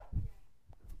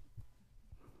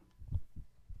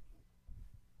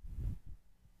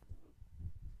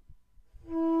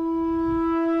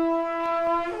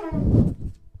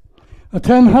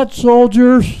Attend hut,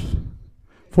 soldiers.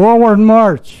 Forward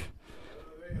march.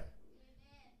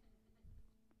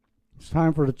 It's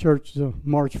time for the church to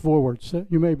march forward.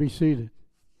 You may be seated.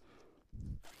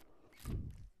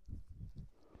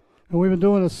 And we've been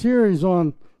doing a series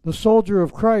on the soldier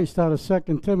of Christ out of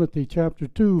 2 Timothy chapter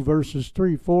 2, verses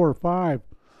 3, 4, 5.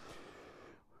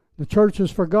 The church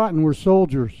has forgotten we're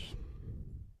soldiers.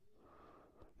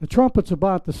 The trumpet's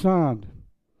about to sound.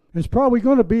 It's probably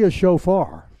going to be a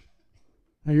shofar.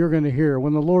 And you're going to hear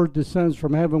when the Lord descends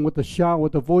from heaven with a shout,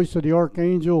 with the voice of the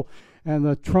archangel and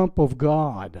the trump of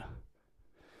God.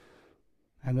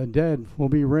 And the dead will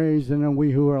be raised, and then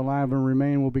we who are alive and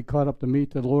remain will be caught up to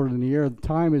meet the Lord in the air. The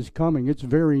time is coming. It's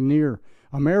very near.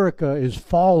 America is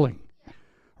falling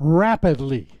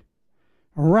rapidly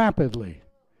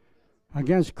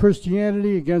against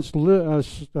Christianity, against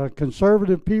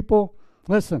conservative people.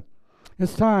 Listen,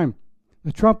 it's time.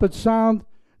 The trumpet sound.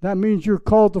 That means you're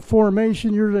called to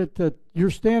formation. You're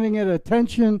standing at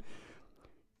attention.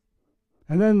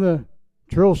 And then the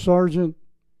drill sergeant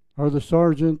or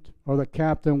the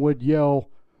captain would yell,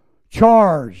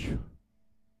 "Charge!"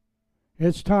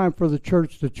 It's time for the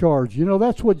church to charge. You know,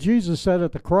 that's what Jesus said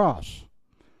at the cross.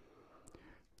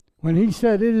 When he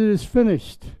said, "It is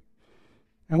finished,"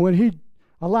 and when he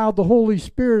allowed the Holy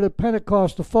Spirit at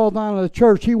Pentecost to fall down on the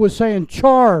church, he was saying,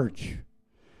 "Charge!"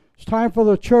 It's time for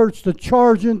the church to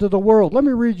charge into the world. Let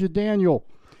me read you Daniel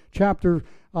chapter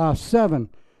 7,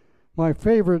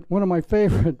 one of my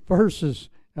favorite verses,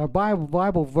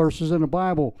 Bible verses in the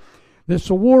Bible.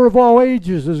 This war of all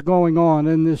ages is going on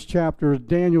in this chapter,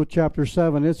 Daniel chapter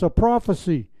 7. It's a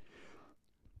prophecy.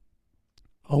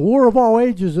 A war of all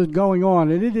ages is going on,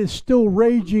 and it is still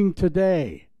raging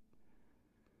today.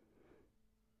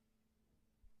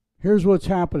 Here's what's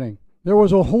happening. There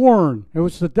was a horn. It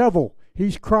was the devil.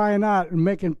 He's crying out and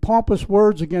making pompous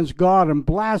words against God and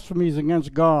blasphemies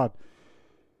against God.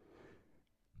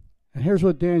 And here's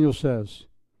what Daniel says.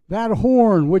 That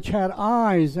horn which had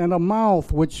eyes and a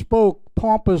mouth which spoke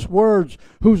pompous words,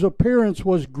 whose appearance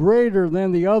was greater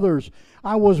than the others.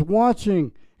 I was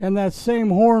watching, and that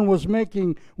same horn was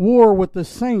making war with the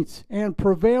saints and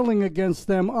prevailing against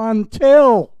them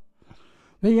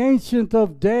the Ancient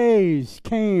of Days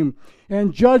came,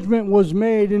 and judgment was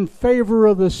made in favor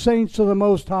of the saints of the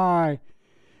Most High.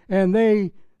 And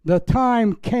the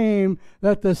time came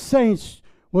that the saints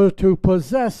were to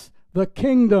possess the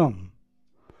kingdom.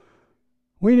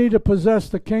 We need to possess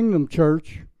the kingdom,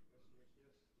 church.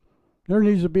 There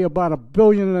needs to be about 1.5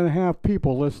 billion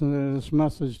people listening to this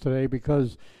message today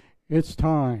because it's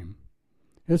time.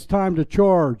 It's time to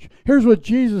charge. Here's what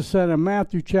Jesus said in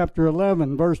Matthew chapter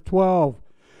 11, verse 12.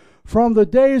 From the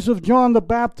days of John the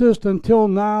Baptist until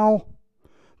now,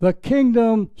 the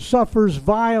kingdom suffers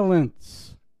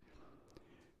violence,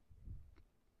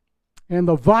 and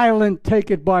the violent take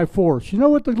it by force. You know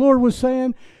what the Lord was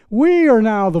saying? We are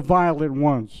now the violent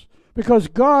ones, because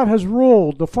God has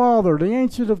ruled, the Father, the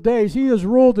Ancient of Days. He has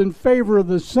ruled in favor of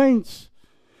the saints.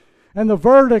 And the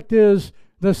verdict is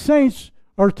the saints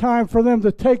are time for them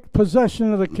to take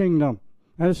possession of the kingdom,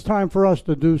 and it's time for us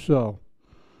to do so.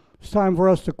 It's time for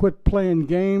us to quit playing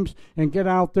games and get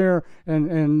out there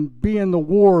and be in the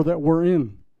war that we're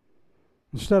in,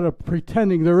 instead of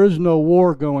pretending there is no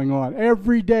war going on.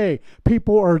 Every day,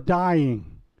 people are dying.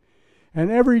 And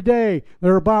every day,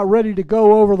 they're about ready to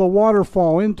go over the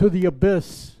waterfall into the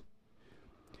abyss.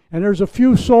 And there's a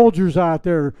few soldiers out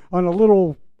there on a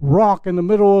little rock in the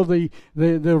middle of the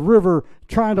river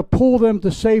trying to pull them to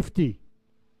safety.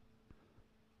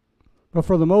 But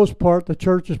for the most part, the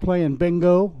church is playing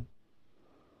bingo.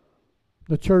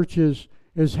 The church is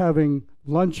having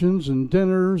luncheons and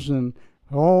dinners and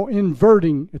all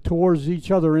inverting towards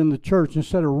each other in the church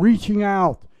instead of reaching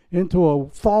out into a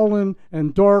fallen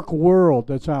and dark world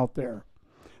that's out there.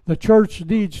 The church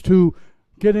needs to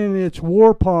get in its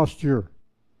war posture.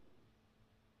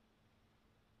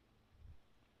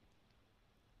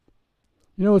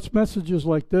 You know, it's messages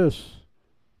like this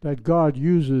that God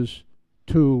uses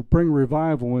to bring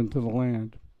revival into the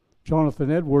land.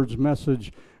 Jonathan Edwards'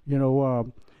 message,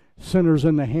 sinners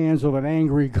in the hands of an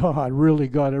angry God, really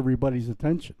got everybody's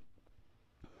attention.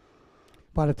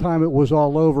 By the time it was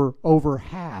all over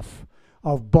half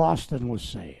of Boston was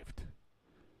saved.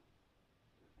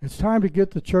 It's time to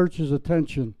get the church's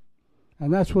attention,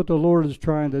 and that's what the Lord is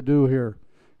trying to do here.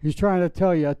 He's trying to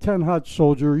tell you, a 10-hut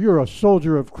soldier, you're a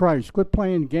soldier of Christ. Quit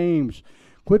playing games.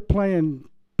 Quit playing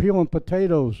peeling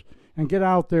potatoes, and get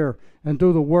out there and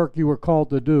do the work you were called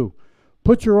to do.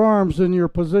 Put your arms in your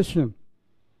position.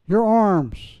 Your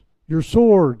arms, your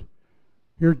sword,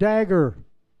 your dagger,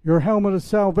 your helmet of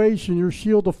salvation, your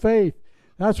shield of faith.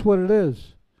 That's what it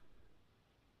is.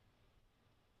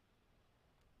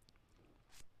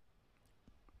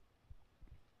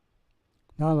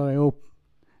 Now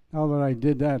that I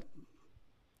did that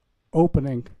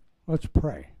opening, let's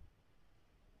pray.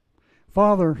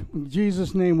 Father, in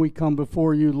Jesus' name we come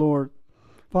before you, Lord.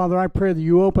 Father, I pray that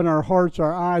you open our hearts,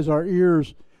 our eyes, our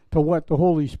ears to what the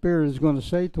Holy Spirit is going to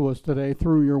say to us today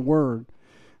through your word.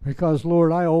 Because,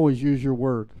 Lord, I always use your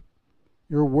word.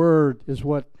 Your word is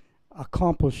what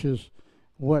accomplishes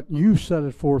what you set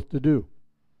it forth to do.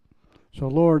 So,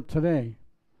 Lord, today,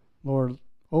 Lord,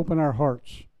 open our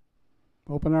hearts,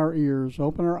 open our ears,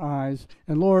 open our eyes.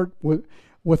 And, Lord,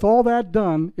 with all that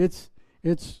done, it's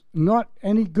not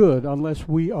any good unless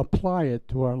we apply it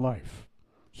to our life.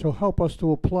 So help us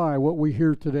to apply what we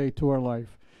hear today to our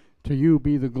life. To you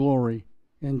be the glory.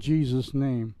 In Jesus'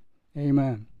 name,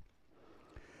 amen.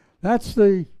 That's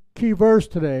the key verse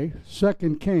today,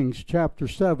 2 Kings chapter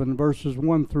 7, verses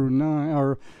 1 through 9,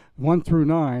 or 1 through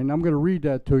 9. I'm going to read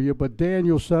that to you, but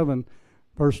Daniel 7,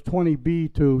 verse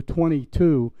 20b to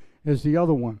 22 is the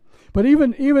other one. But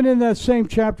even in that same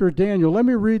chapter of Daniel, let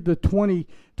me read the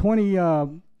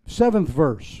 27th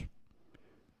verse.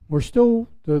 We're still,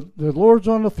 the Lord's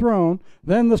on the throne,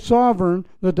 then the sovereign,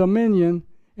 the dominion,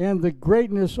 and the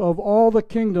greatness of all the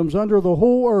kingdoms under the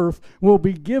whole earth will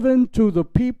be given to the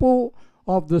people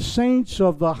of the saints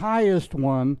of the highest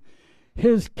one.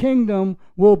 His kingdom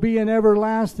will be an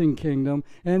everlasting kingdom,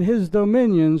 and his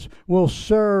dominions will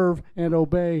serve and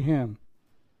obey him.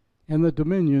 And the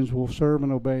dominions will serve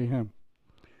and obey him.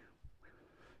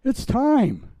 It's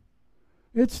time.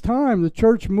 It's time the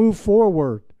church move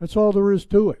forward. That's all there is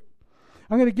to it.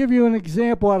 I'm going to give you an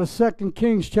example out of 2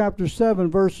 Kings chapter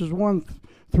 7, verses 1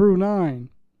 through 9.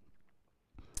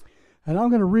 And I'm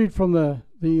going to read from the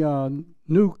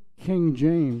New King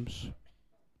James.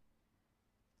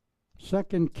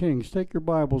 2 Kings. Take your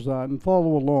Bibles out and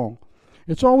follow along.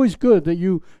 It's always good that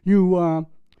you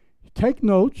take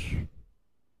notes,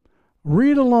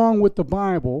 read along with the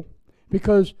Bible,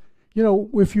 because, you know,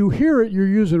 if you hear it, you're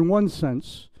using one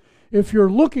sense. If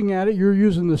you're looking at it, you're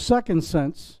using the second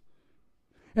sense.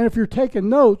 And if you're taking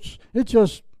notes, it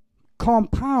just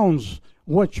compounds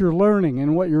what you're learning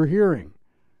and what you're hearing.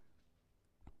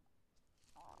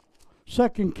 2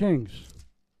 Kings.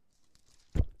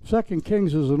 2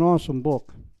 Kings is an awesome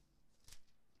book.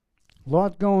 A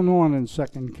lot going on in 2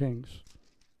 Kings.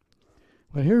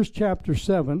 But here's chapter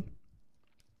 7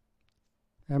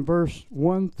 and verse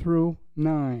 1 through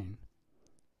 9.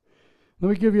 Let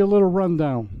me give you a little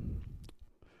rundown.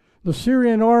 The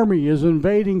Syrian army is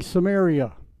invading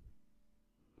Samaria.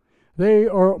 They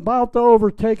are about to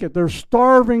overtake it. They're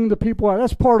starving the people out.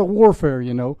 That's part of warfare,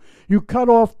 you know. You cut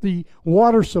off the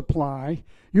water supply.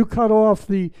 You cut off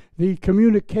the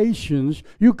communications.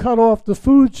 You cut off the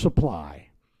food supply.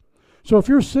 So if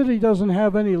your city doesn't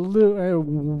have any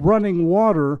running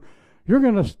water, you're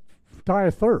going to die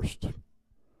of thirst.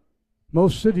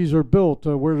 Most cities are built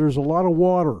where there's a lot of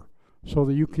water so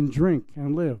that you can drink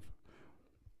and live.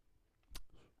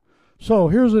 So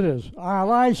here's it is.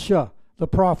 Elisha, the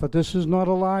prophet. This is not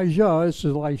Elijah, this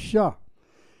is Elisha.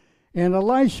 And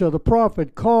Elisha, the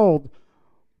prophet, called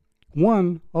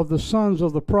one of the sons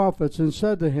of the prophets and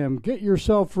said to him, "Get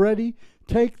yourself ready,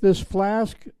 take this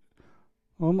flask."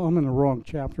 I'm in the wrong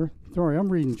chapter. Sorry, I'm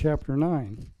reading chapter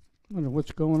 9. I wonder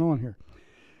what's going on here.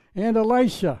 And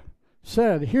Elisha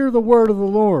said, "Hear the word of the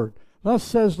Lord. Thus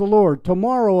says the Lord,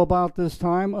 tomorrow about this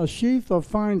time a sheath of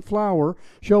fine flour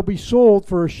shall be sold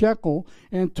for a shekel,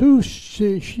 and 2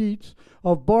 sheets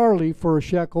of barley for a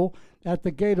shekel at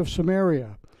the gate of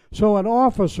Samaria." So an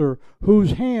officer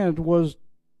whose hand was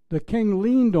the king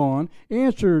leaned on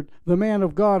answered the man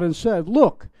of God and said,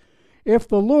 "Look, if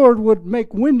the Lord would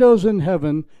make windows in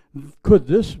heaven, could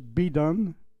this be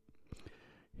done?"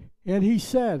 And he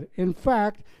said, "In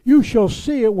fact, you shall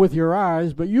see it with your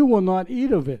eyes, but you will not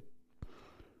eat of it."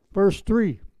 Verse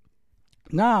 3,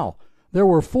 Now there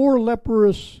were 4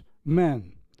 leprous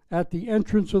men at the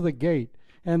entrance of the gate,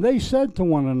 and they said to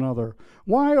one another,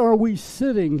 "Why are we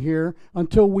sitting here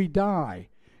until we die?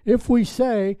 If we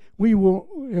say we will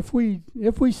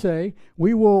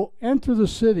enter the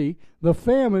city, the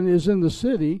famine is in the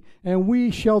city, and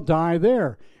we shall die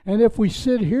there. And if we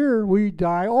sit here, we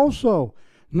die also.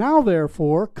 Now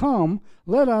therefore, come,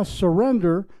 let us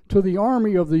surrender to the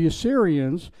army of the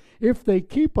Assyrians. If they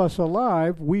keep us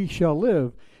alive, we shall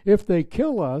live. If they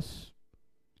kill us,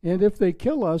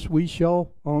 we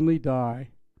shall only die."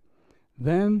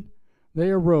 Then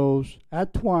they arose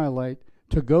at twilight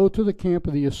to go to the camp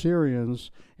of the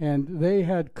Assyrians, and they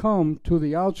had come to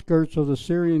the outskirts of the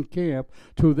Syrian camp.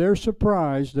 To their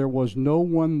surprise, there was no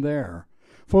one there.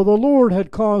 For the Lord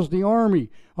had caused the army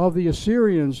of the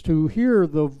Assyrians to hear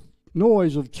the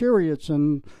noise of chariots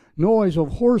and noise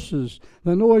of horses,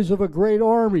 the noise of a great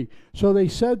army. So they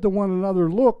said to one another,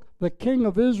 Look, the king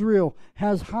of Israel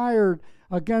has hired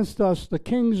against us the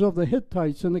kings of the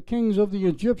Hittites and the kings of the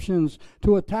Egyptians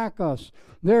to attack us.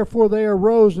 Therefore they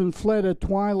arose and fled at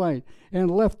twilight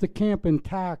and left the camp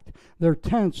intact, their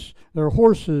tents, their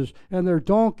horses, and their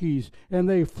donkeys, and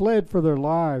they fled for their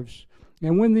lives.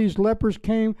 And when these lepers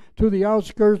came to the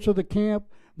outskirts of the camp,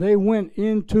 they went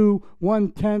into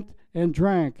one tent and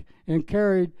drank, and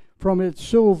carried from it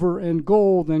silver and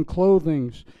gold and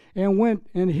clothings, and went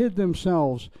and hid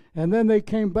themselves. And then they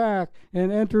came back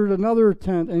and entered another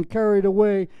tent and carried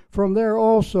away from there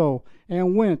also,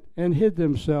 and went and hid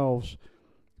themselves.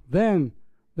 Then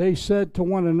they said to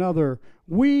one another,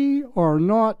 We are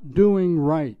not doing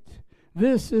right.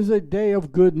 This is a day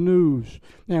of good news,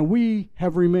 and we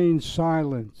have remained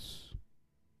silent.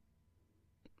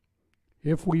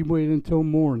 If we wait until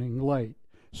morning light,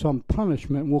 some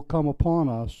punishment will come upon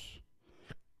us.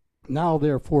 Now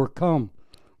therefore come,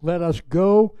 let us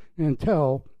go and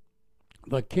tell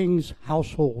the king's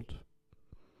household.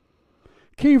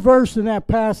 Key verse in that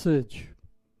passage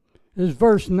is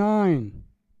verse 9.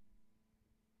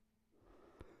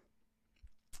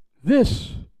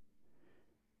 This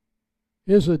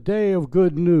is a day of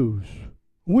good news.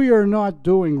 We are not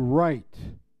doing right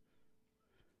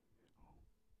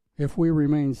if we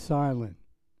remain silent.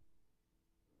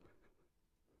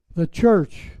 The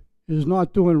church is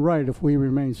not doing right if we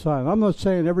remain silent. I'm not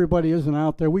saying everybody isn't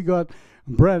out there. We got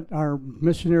Brett, our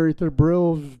missionary to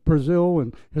Brazil,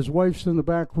 and his wife's in the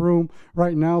back room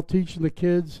right now teaching the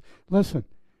kids. Listen,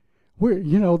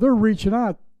 they're reaching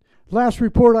out. Last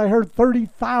report I heard,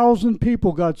 30,000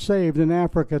 people got saved in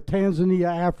Africa,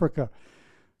 Tanzania, Africa.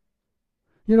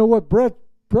 You know what? Brett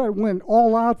went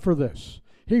all out for this.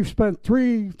 He spent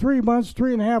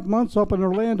 3.5 months up in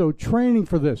Orlando training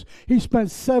for this. He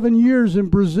spent 7 years in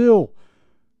Brazil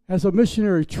as a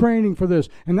missionary training for this.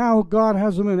 And now God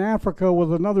has him in Africa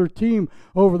with another team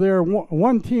over there,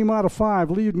 one team out of 5,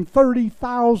 leading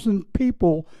 30,000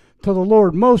 people to the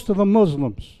Lord, most of them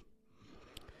Muslims.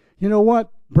 You know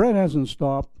what? Brett hasn't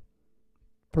stopped.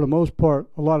 For the most part,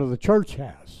 a lot of the church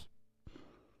has.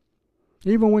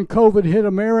 Even when COVID hit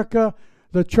America,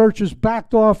 the churches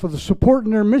backed off of the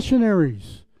supporting their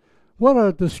missionaries. What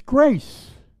a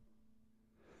disgrace.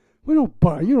 We don't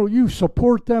buy, you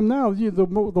support them now. The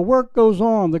work goes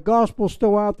on. The gospel's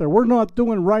still out there. We're not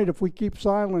doing right if we keep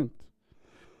silent.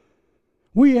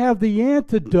 We have the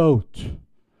antidote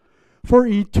for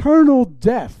eternal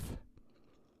death.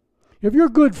 If your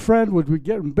good friend would be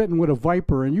getting bitten with a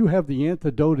viper and you have the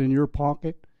antidote in your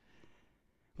pocket,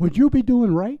 would you be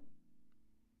doing right?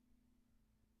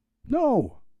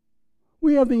 No.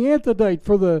 We have the antidote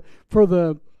for the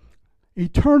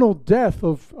eternal death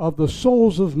of the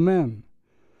souls of men.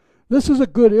 This is a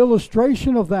good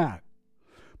illustration of that.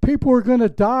 People are going to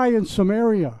die in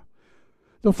Samaria.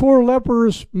 The 4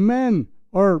 leprous men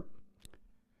they're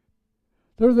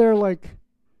there like,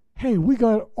 hey, we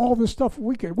got all this stuff.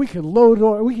 We could load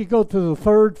on. We could go to the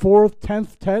 3rd, 4th,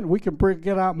 10th tent. We can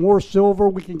get out more silver.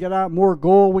 We can get out more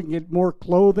gold. We can get more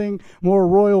clothing, more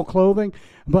royal clothing.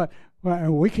 But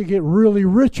we could get really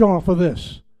rich off of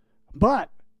this. But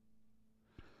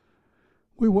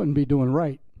we wouldn't be doing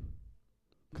right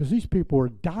because these people are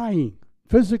dying,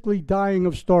 physically dying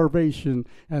of starvation,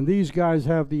 and these guys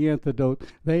have the antidote.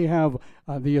 They have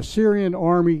the Assyrian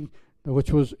army,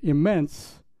 which was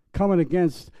immense, coming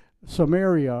against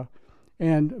Samaria,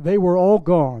 and they were all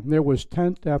gone. There was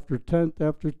tent after tent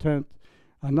after tent,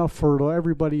 enough for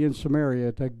everybody in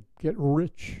Samaria to get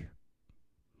rich.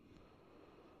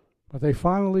 But they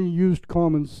finally used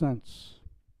common sense,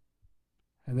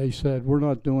 and they said, we're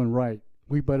not doing right.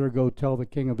 We better go tell the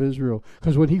king of Israel,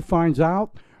 because when he finds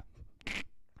out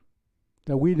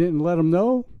that we didn't let him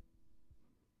know,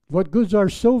 what good's our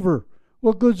silver?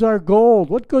 What good's our gold?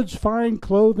 What good's fine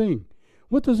clothing?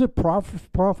 What does it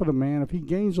profit a man if he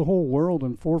gains the whole world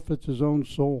and forfeits his own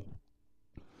soul?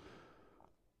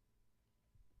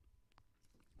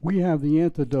 We have the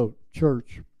antidote,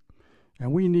 church,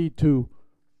 and we need to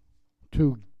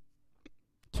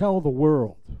tell the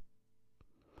world.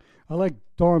 I like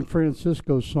Don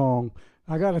Francisco's song,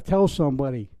 I got to tell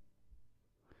somebody.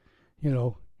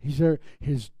 He's there.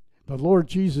 The Lord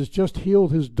Jesus just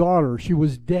healed his daughter. She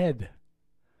was dead.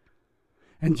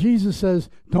 And Jesus says,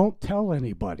 don't tell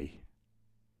anybody.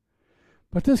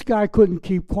 But this guy couldn't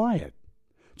keep quiet.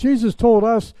 Jesus told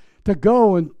us to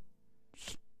go and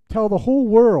tell the whole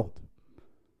world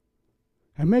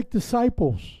and make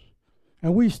disciples.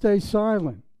 And we stay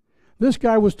silent. This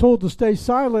guy was told to stay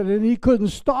silent, and he couldn't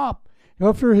stop.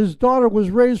 After his daughter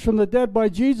was raised from the dead by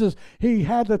Jesus, he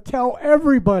had to tell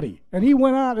everybody. And he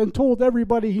went out and told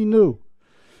everybody he knew.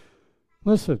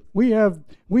 Listen,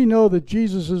 we know that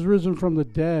Jesus is risen from the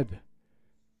dead.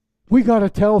 We got to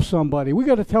tell somebody. We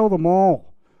got to tell them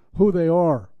all who they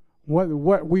are,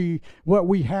 what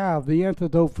we have, the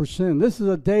antidote for sin. This is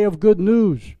a day of good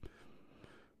news.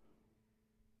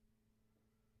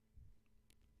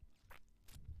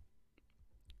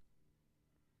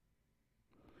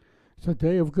 It's a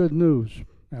day of good news,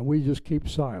 and we just keep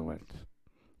silent.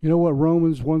 You know what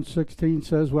Romans 1:16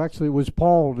 says? Well, actually, it was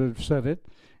Paul that said it.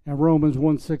 In Romans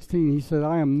 1:16, he said,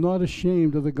 I am not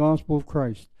ashamed of the gospel of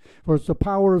Christ, for it's the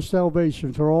power of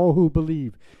salvation for all who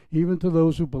believe, even to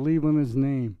those who believe in his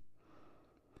name.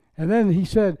 And then he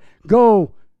said,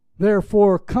 go,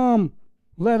 therefore, come,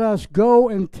 let us go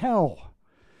and tell.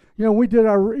 You know, we did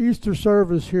our Easter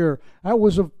service here. That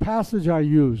was a passage I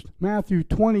used, Matthew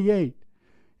 28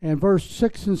 and verse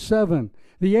 6 and 7.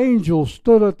 The angel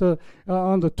stood at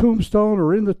on the tombstone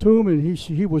or in the tomb, and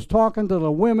he was talking to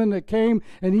the women that came,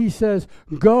 and he says,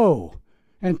 go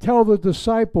and tell the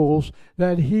disciples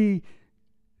that he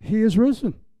is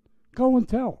risen. Go and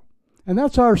tell. And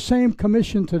that's our same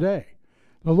commission today.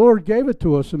 The Lord gave it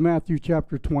to us in Matthew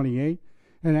chapter 28,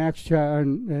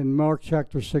 and Mark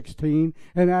chapter 16,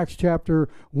 and Acts chapter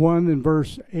 1 and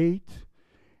verse 8,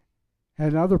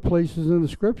 and other places in the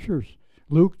Scriptures.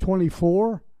 Luke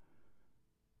 24,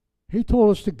 he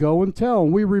told us to go and tell,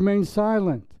 and we remain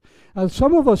silent.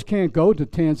 Some of us can't go to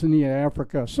Tanzania,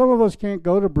 Africa. Some of us can't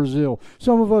go to Brazil.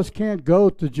 Some of us can't go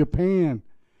to Japan.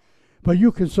 But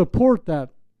you can support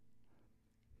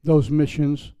those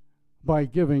missions by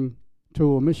giving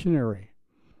to a missionary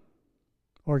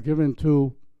or giving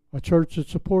to a church that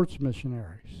supports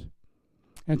missionaries.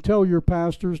 And tell your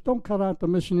pastors, don't cut out the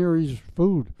missionaries'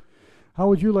 food. How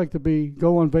would you like to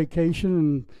go on vacation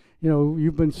and,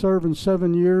 you've been serving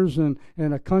 7 years in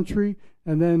a country,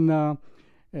 and then,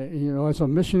 as a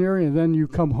missionary, and then you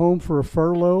come home for a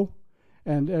furlough,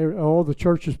 and all the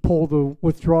churches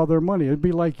withdraw their money. It'd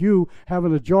be like you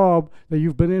having a job that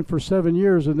you've been in for 7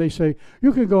 years, and they say,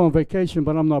 you can go on vacation,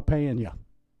 but I'm not paying you.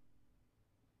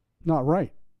 Not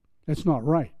right. It's not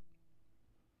right.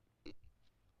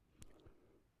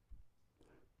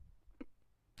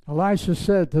 Elisha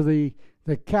said to the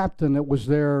captain that was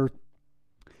there,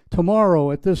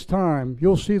 tomorrow at this time,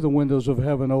 you'll see the windows of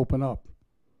heaven open up.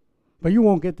 But you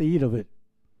won't get to eat of it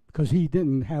because he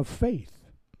didn't have faith.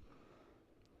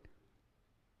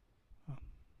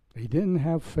 He didn't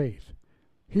have faith.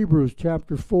 Hebrews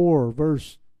chapter 4,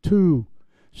 verse 2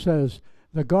 says,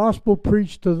 the gospel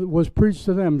was preached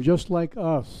to them just like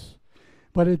us,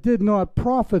 but it did not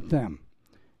profit them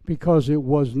because it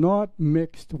was not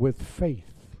mixed with faith.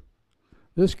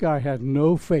 This guy had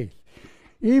no faith.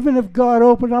 Even if God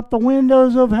opened up the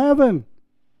windows of heaven,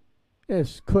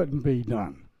 this couldn't be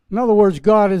done. In other words,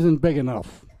 God isn't big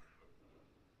enough.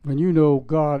 And you know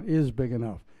God is big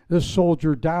enough. This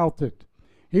soldier doubted.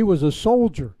 He was a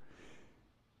soldier.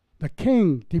 The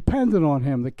king depended on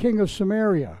him, the king of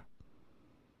Samaria.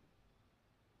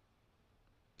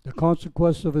 The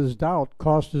consequence of his doubt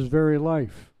cost his very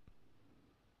life.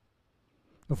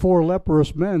 The 4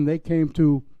 leprous men, they came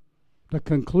to the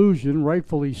conclusion,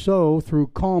 rightfully so, through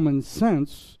common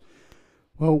sense.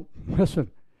 Well,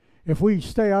 listen, if we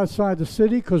stay outside the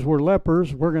city because we're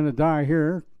lepers, we're going to die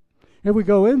here. If we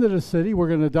go into the city, we're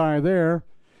going to die there.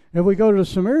 If we go to the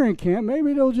Samaritan camp,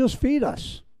 maybe they'll just feed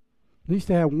us. At least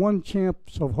they have one chance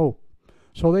of hope.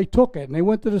 So they took it, and they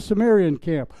went to the Samaritan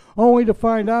camp, only to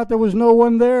find out there was no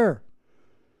one there.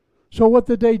 So what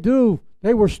did they do?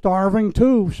 They were starving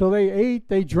too. So they ate,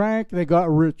 they drank, they got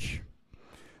rich.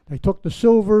 They took the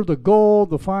silver, the gold,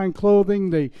 the fine clothing,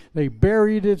 they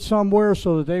buried it somewhere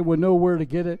so that they would know where to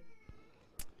get it.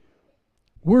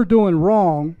 We're doing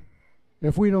wrong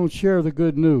if we don't share the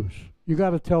good news. You got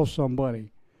to tell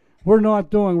somebody. We're not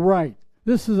doing right.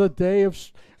 This is a day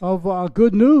of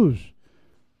good news.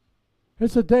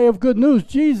 It's a day of good news.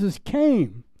 Jesus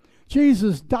came.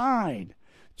 Jesus died.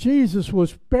 Jesus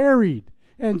was buried.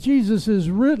 And Jesus is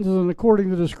risen according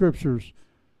to the Scriptures.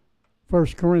 1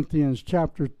 Corinthians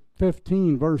chapter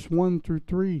 15, verse 1 through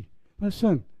 3.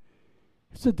 Listen,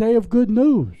 it's a day of good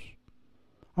news.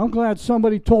 I'm glad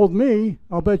somebody told me.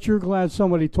 I'll bet you're glad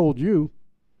somebody told you.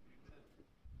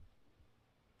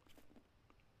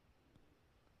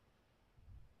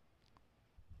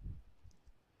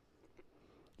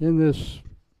 In this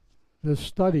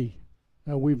study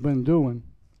that we've been doing,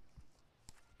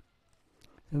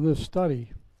 we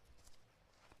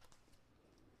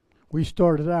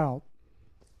started out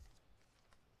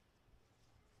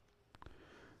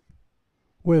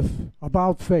with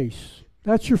about face.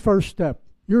 That's your first step.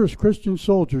 You're a Christian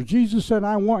soldier. Jesus said,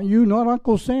 I want you, not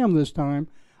Uncle Sam this time.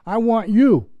 I want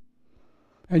you.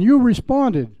 And you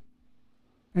responded.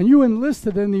 And you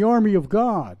enlisted in the army of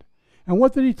God. And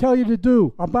what did he tell you to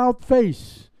do? About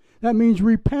face. That means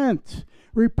repent.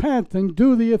 Repent and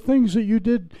do the things that you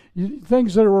did,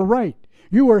 things that were right.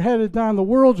 You were headed down the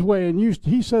world's way, and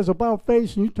he says about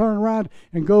face, and you turn around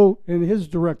and go in his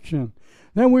direction.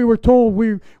 Then we were told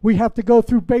we have to go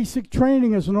through basic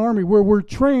training as an army, where we're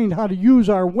trained how to use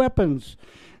our weapons.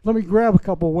 Let me grab a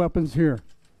couple of weapons here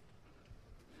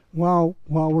while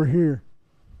we're here.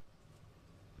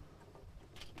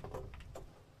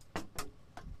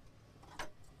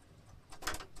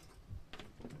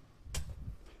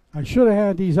 I should have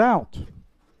had these out,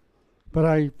 but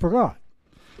I forgot.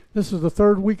 This is the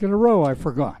third week in a row I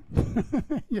forgot.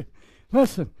 Yeah.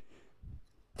 Listen,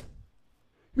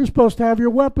 you're supposed to have your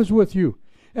weapons with you.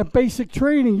 At basic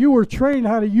training, you were trained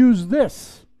how to use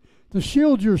this to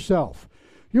shield yourself.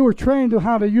 You were trained to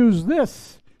how to use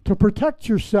this to protect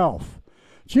yourself.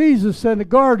 Jesus said in the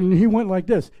garden, he went like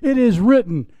this, "It is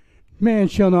written, man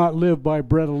shall not live by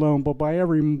bread alone, but by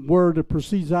every word that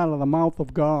proceeds out of the mouth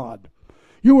of God."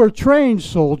 You were trained,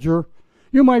 soldier.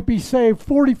 You might be saved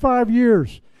 45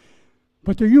 years.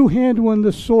 But are you handling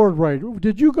the sword right?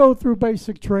 Did you go through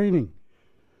basic training?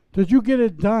 Did you get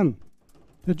it done?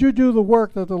 Did you do the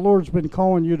work that the Lord's been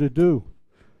calling you to do?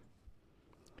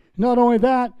 Not only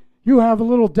that, you have a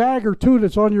little dagger too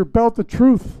that's on your belt of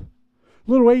truth.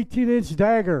 A little 18-inch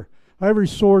dagger. Every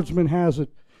swordsman has it.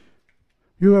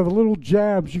 You have little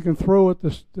jabs you can throw at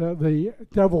the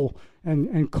devil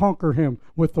and conquer him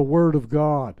with the word of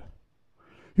God.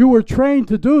 You were trained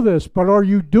to do this, but are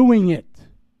you doing it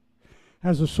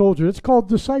as a soldier? It's called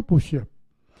discipleship.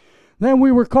 Then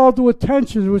we were called to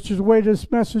attention, which is the way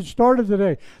this message started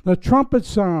today. The trumpet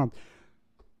sound.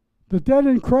 The dead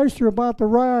in Christ are about to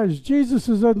rise. Jesus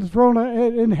is on the throne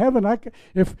in heaven.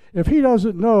 If he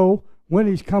doesn't know when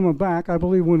he's coming back, I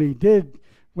believe when he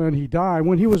died,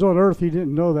 when he was on earth, he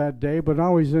didn't know that day, but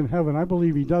now he's in heaven. I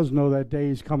believe he does know that day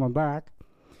he's coming back.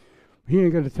 He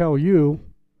ain't going to tell you.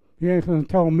 He ain't going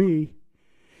to tell me.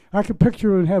 I can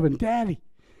picture him in heaven. Daddy,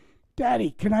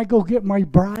 can I go get my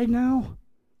bride now?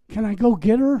 Can I go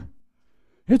get her?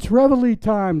 It's reveille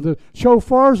time. The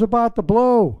shofar's about to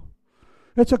blow.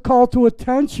 It's a call to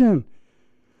attention.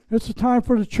 It's a time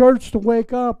for the church to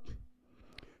wake up.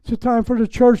 It's a time for the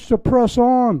church to press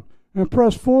on and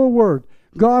press forward.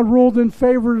 God ruled in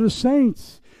favor of the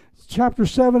saints. Chapter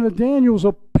 7 of Daniel is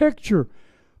a picture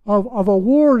of a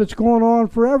war that's going on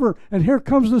forever. And here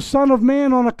comes the Son of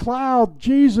Man on a cloud,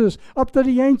 Jesus, up to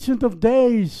the Ancient of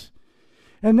Days.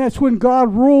 And that's when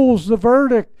God rules. The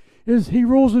verdict is he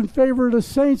rules in favor of the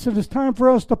saints, and it's time for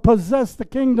us to possess the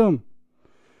kingdom.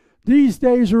 These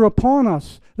days are upon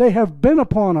us. They have been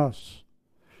upon us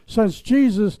since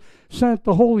Jesus sent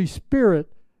the Holy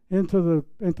Spirit into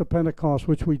Pentecost,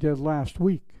 which we did last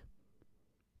week.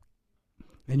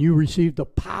 And you received the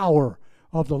power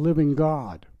of the living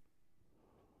God.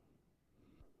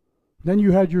 Then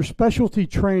you had your specialty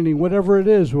training, whatever it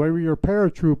is, whether you're a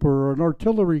paratrooper or an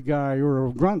artillery guy or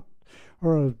a grunt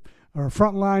or a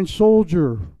frontline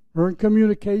soldier or in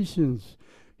communications.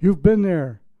 You've been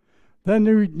there. Then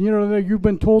you've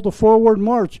been told to forward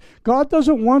march. God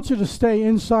doesn't want you to stay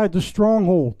inside the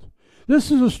stronghold.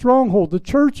 This is a stronghold. The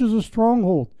church is a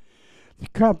stronghold.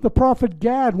 The prophet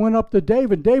Gad went up to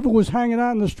David. David was hanging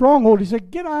out in the stronghold. He said,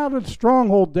 "Get out of the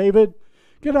stronghold, David.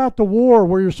 Get out to war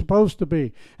where you're supposed to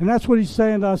be." And that's what he's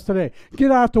saying to us today.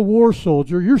 Get out to war,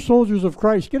 soldier. You're soldiers of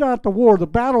Christ. Get out to war. The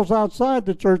battle's outside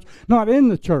the church, not in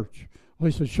the church. At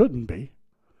least it shouldn't be.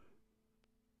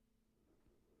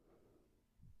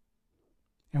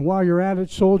 And while you're at it,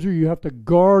 soldier, you have to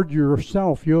guard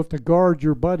yourself. You have to guard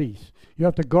your buddies. You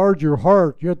have to guard your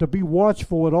heart. You have to be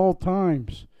watchful at all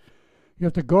times. You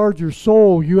have to guard your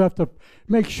soul. You have to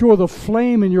make sure the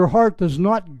flame in your heart does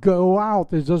not go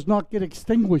out. It does not get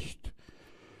extinguished.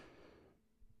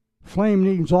 Flame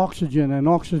needs oxygen, and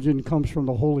oxygen comes from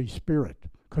the Holy Spirit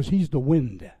because he's the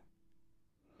wind.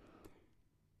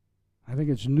 I think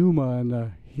it's pneuma in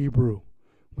the Hebrew,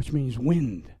 which means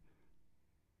wind.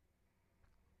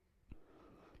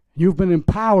 You've been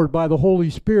empowered by the Holy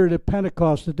Spirit at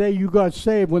Pentecost. The day you got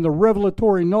saved, when the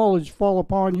revelatory knowledge fall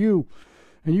upon you,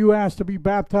 and you asked to be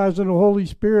baptized in the Holy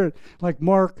Spirit, like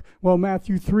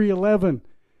Matthew 3:11,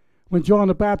 when John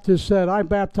the Baptist said, "I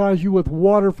baptize you with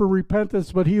water for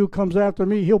repentance, but he who comes after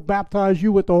me, he'll baptize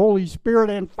you with the Holy Spirit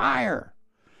and fire."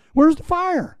 Where's the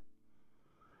fire?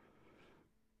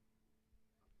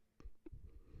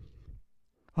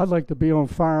 I'd like to be on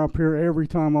fire up here every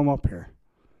time I'm up here.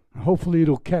 Hopefully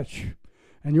it'll catch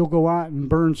and you'll go out and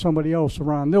burn somebody else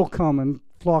around. They'll come and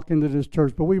flock into this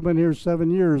church. But we've been here 7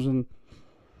 years, and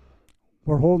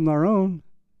we're holding our own.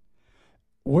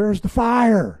 Where's the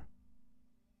fire?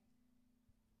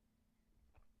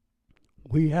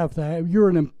 We have to have, you're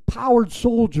an empowered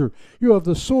soldier. You have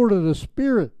the sword of the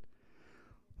Spirit,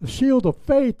 the shield of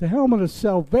faith, the helmet of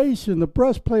salvation, the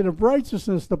breastplate of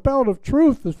righteousness, the belt of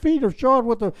truth, the feet are shod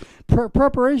with the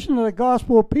preparation of the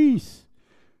gospel of peace.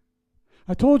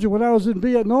 I told you when I was in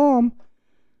Vietnam,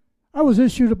 I was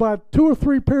issued about 2 or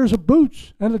 3 pairs of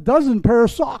boots and a dozen pair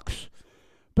of socks.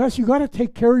 But you got to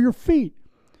take care of your feet.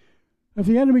 If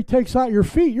the enemy takes out your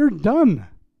feet, you're done.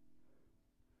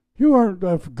 You aren't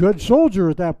a good soldier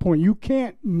at that point. You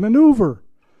can't maneuver.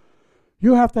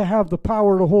 You have to have the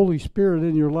power of the Holy Spirit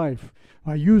in your life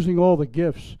by using all the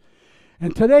gifts.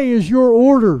 And today is your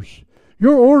orders.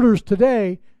 Your orders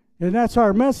today, and that's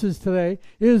our message today,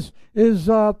 is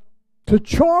to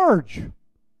charge.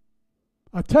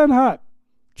 A 10-hut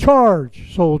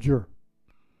charge, soldier.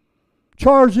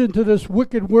 Charge into this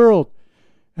wicked world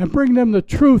and bring them the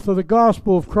truth of the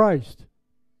gospel of Christ.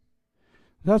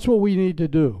 That's what we need to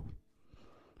do.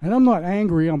 And I'm not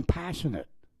angry, I'm passionate.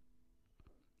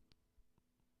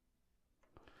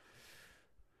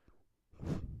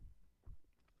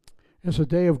 It's a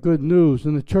day of good news,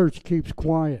 and the church keeps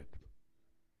quiet.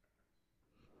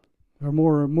 They're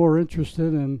more and more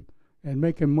interested in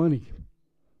making money,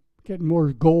 getting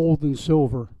more gold and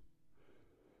silver,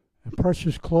 and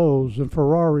precious clothes, and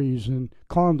Ferraris, and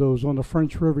condos on the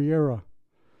French Riviera.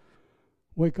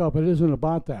 Wake up, it isn't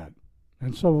about that.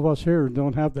 And some of us here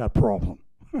don't have that problem,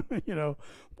 you know.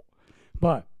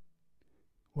 But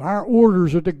our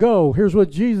orders are to go. Here's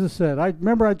what Jesus said. I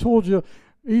remember I told you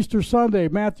Easter Sunday,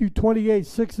 Matthew 28,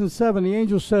 6 and 7, the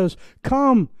angel says,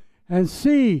 come and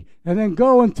see, and then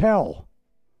go and tell.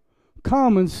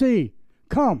 Come and see.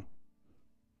 Come.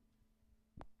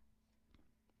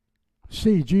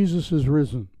 See, Jesus is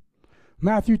risen.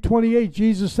 Matthew 28,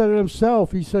 Jesus said it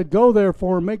himself. He said, go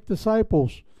therefore and make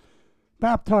disciples,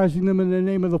 baptizing them in the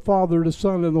name of the Father, the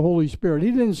Son, and the Holy Spirit. He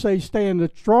didn't say stay in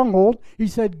the stronghold. He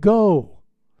said go.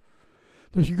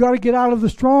 Because you got to get out of the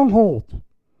stronghold.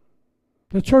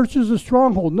 The church is a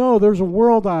stronghold. No, there's a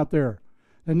world out there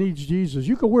that needs Jesus.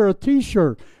 You could wear a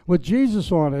T-shirt with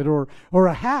Jesus on it, or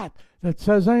a hat that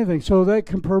says anything, so they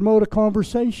can promote a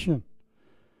conversation.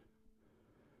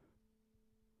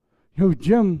 You know,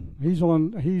 Jim, he's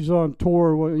on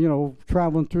tour, you know,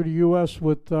 traveling through the U.S.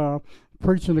 with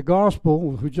preaching the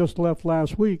gospel, who just left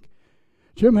last week.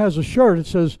 Jim has a shirt. It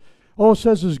says, all it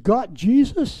says is, got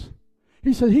Jesus?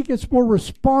 He said he gets more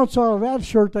response out of that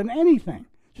shirt than anything.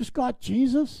 Just got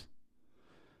Jesus?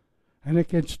 And it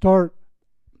can start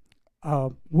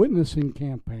a witnessing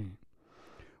campaign.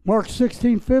 Mark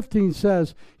 16:15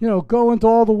 says, you know, go into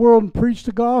all the world and preach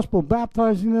the gospel,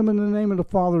 baptizing them in the name of the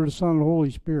Father, the Son, and the Holy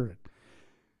Spirit.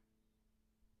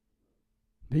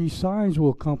 These signs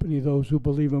will accompany those who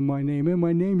believe in my name. In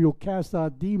my name you'll cast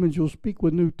out demons, you'll speak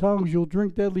with new tongues, you'll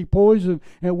drink deadly poison,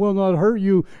 and it will not hurt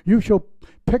you. You shall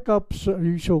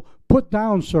put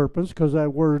down serpents, because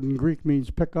that word in Greek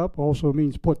means pick up, also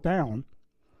means put down.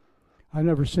 I've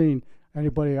never seen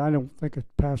anybody, I don't think a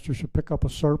pastor should pick up a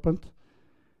serpent.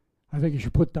 I think you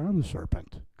should put down the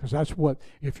serpent, because that's what,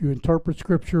 if you interpret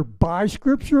Scripture by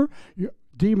Scripture,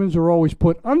 demons are always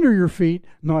put under your feet,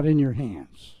 not in your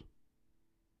hands.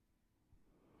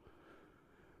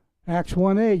 Acts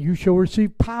 1:8, you shall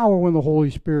receive power when the Holy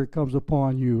Spirit comes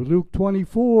upon you. Luke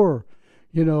 24,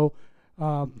 you know,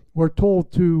 we're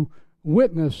told to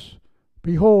witness,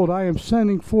 behold, I am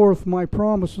sending forth my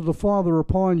promise of the Father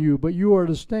upon you, but you are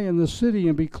to stay in the city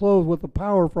and be clothed with the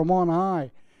power from on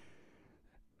high.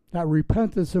 That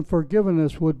repentance and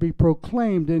forgiveness would be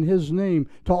proclaimed in his name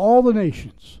to all the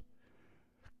nations.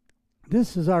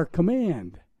 This is our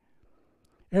command.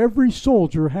 Every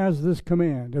soldier has this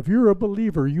command. If you're a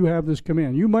believer, you have this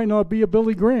command. You might not be a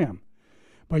Billy Graham,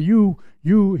 but he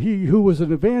who was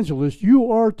an evangelist,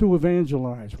 you are to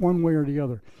evangelize one way or the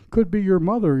other. Could be your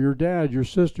mother, your dad, your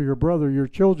sister, your brother, your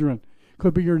children.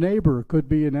 Could be your neighbor. Could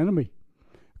be an enemy.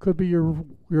 Could be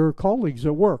your colleagues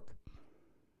at work.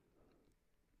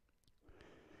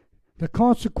 The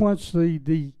consequence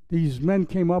these men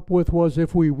came up with was,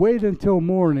 if we wait until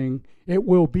morning, it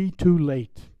will be too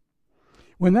late.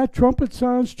 When that trumpet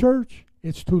sounds, church,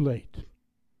 it's too late.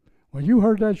 When you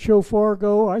heard that shofar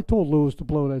go, I told Lewis to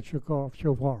blow that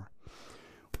shofar.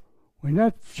 When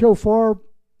that shofar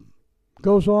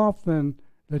goes off, then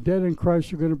the dead in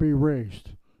Christ are going to be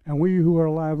raised. And we who are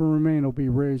alive and remain will be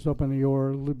raised up in the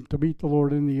air to meet the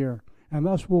Lord in the air. And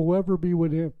thus we'll ever be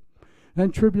with him.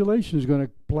 Then tribulation is going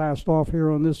to blast off here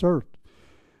on this earth.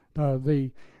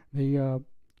 the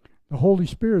Holy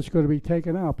Spirit's going to be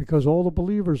taken out because all the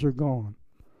believers are gone.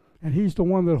 And he's the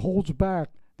one that holds back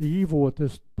the evil at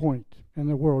this point in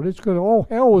the world. All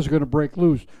hell is going to break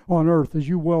loose on earth, as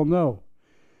you well know.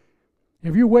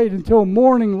 If you wait until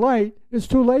morning light, it's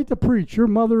too late to preach. Your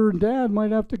mother and dad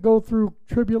might have to go through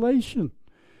tribulation.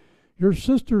 Your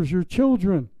sisters, your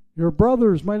children, your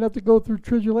brothers might have to go through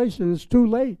tribulation. It's too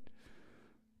late.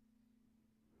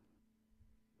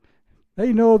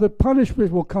 They know that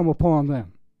punishment will come upon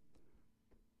them.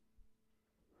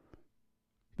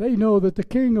 They know that the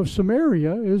king of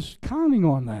Samaria is counting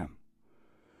on them.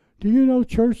 Do you know,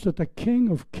 church, that the King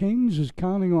of Kings is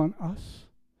counting on us?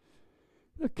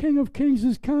 The King of Kings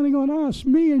is counting on us,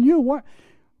 me and you.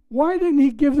 Why didn't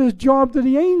he give this job to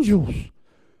the angels?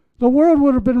 The world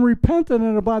would have been repentant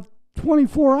in about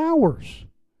 24 hours.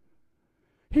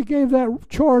 He gave that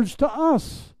charge to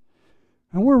us.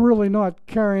 And we're really not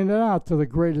carrying it out to the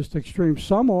greatest extreme.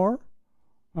 Some are,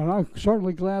 and I'm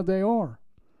certainly glad they are.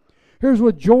 Here's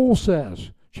what Joel says,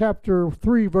 chapter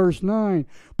 3, verse 9.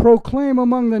 Proclaim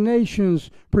among the nations,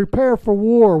 prepare for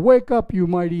war. Wake up, you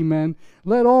mighty men.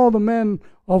 Let all the men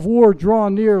of war draw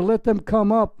near. Let them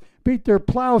come up. Beat their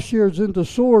plowshares into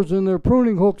swords and their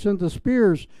pruning hooks into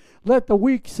spears. Let the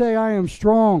weak say, I am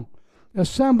strong.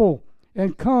 Assemble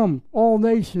and come, all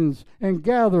nations, and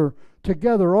gather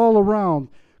together all around.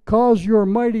 Cause your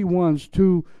mighty ones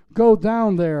to go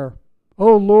down there.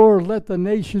 O Lord, let the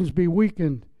nations be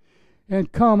weakened,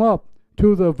 and come up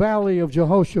to the valley of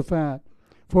Jehoshaphat.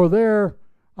 For there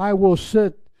I will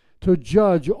sit to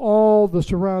judge all the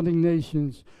surrounding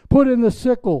nations. Put in the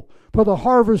sickle, for the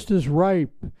harvest is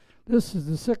ripe. This is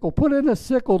the sickle. Put in the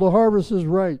sickle, the harvest is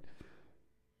ripe.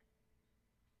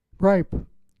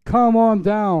 Come on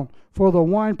down, for the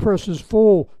winepress is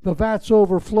full, the vats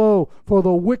overflow, for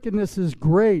the wickedness is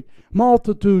great.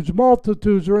 Multitudes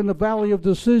are in the valley of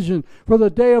decision, for the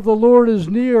day of the Lord is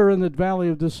near in the valley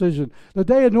of decision. The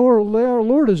day of the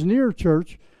Lord is near,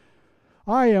 church.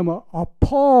 I am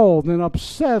appalled and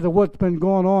upset at what's been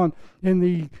going on and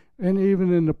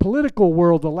even in the political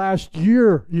world the last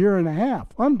year and a half.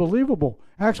 Unbelievable.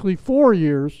 Actually, 4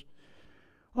 years.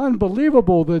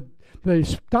 Unbelievable the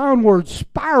downward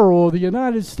spiral of the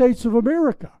United States of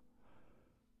America.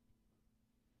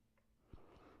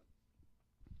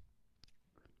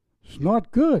 It's not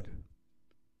good.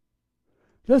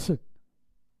 Listen,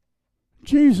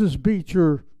 Jesus beat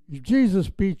your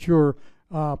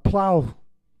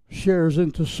plowshares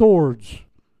into swords.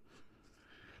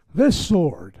 This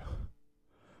sword,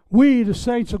 we, the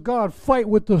saints of God, fight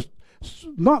with the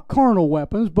not carnal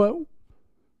weapons, but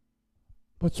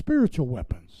spiritual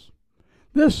weapons.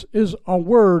 This is a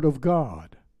word of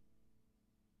God.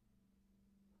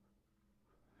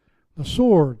 The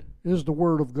sword is the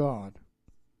word of God.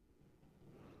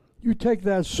 You take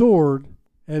that sword,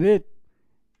 and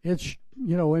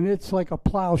it's like a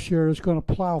plowshare. It's going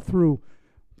to plow through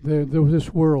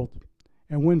this world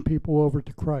and win people over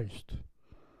to Christ.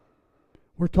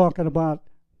 We're talking about,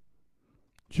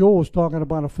 Joel is talking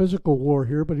about a physical war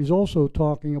here, but he's also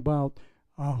talking about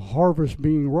a harvest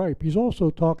being ripe. He's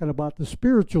also talking about the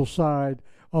spiritual side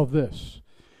of this.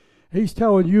 He's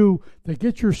telling you to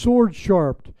get your sword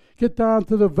sharpened. Get down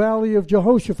to the valley of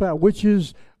Jehoshaphat, which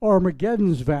is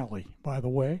Armageddon's valley, by the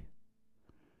way.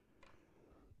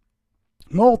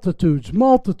 Multitudes.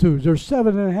 There's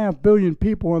 7.5 billion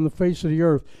people on the face of the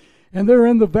earth, and they're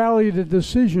in the valley of the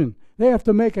decision. They have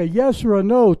to make a yes or a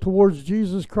no towards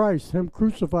Jesus Christ, him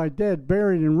crucified, dead,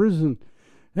 buried, and risen.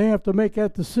 They have to make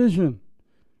that decision.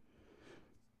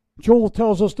 Joel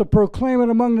tells us to proclaim it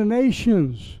among the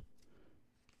nations.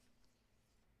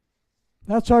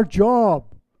 That's our job.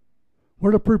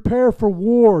 We're to prepare for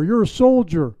war. You're a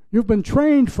soldier. You've been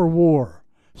trained for war,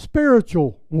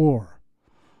 spiritual war.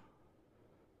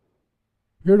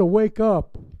 You're to wake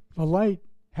up. The light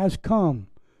has come.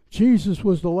 Jesus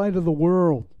was the light of the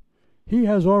world. He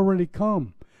has already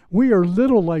come. We are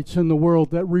little lights in the world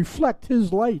that reflect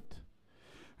his light.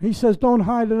 He says, don't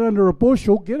hide it under a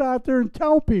bushel. Get out there and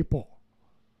tell people.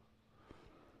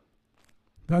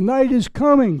 The night is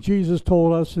coming, Jesus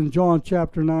told us in John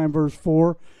chapter 9, verse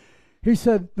 4. He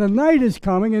said, the night is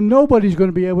coming and nobody's going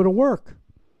to be able to work.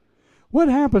 What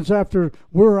happens after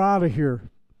we're out of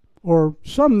here? Or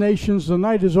some nations, the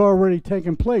night has already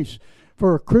taken place.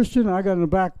 For a Christian, I got in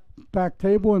the back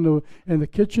table in the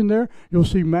kitchen there. You'll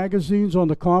see magazines on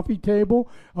the coffee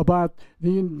table about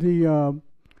the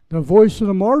voice of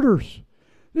the martyrs.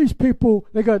 These people,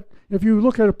 they got, if you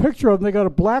look at a picture of them, they got a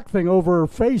black thing over their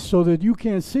face so that you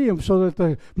can't see them, so that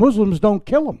the Muslims don't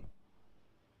kill them.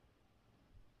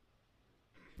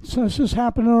 So this is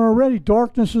happening already.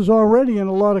 Darkness is already in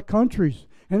a lot of countries,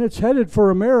 and it's headed for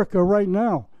America right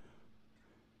now.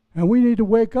 And we need to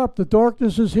wake up. The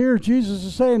darkness is here. Jesus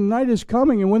is saying night is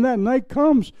coming, and when that night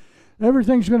comes,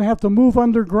 everything's going to have to move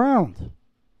underground.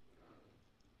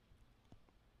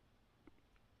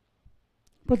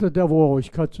 But the devil always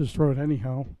cuts his throat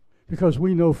anyhow, because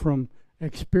we know from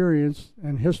experience,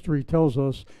 and history tells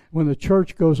us, when the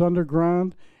church goes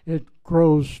underground, it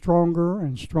grows stronger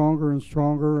and stronger and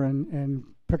stronger, and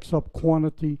picks up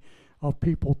quantity of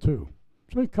people too.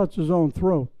 So he cuts his own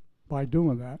throat by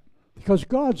doing that, because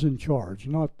God's in charge,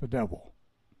 not the devil.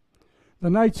 The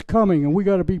night's coming, and we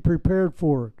got to be prepared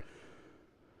for it.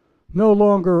 No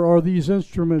longer are these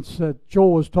instruments that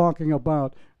Joel was talking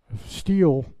about,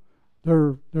 steel,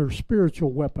 they're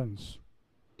spiritual weapons.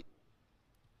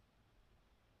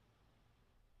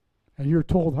 And you're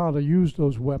told how to use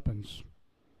those weapons.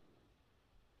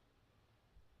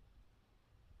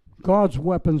 God's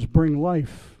weapons bring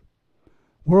life.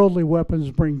 Worldly weapons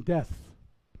bring death.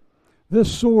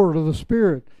 This sword of the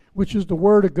Spirit, which is the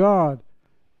Word of God,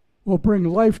 will bring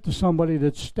life to somebody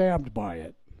that's stabbed by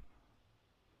it.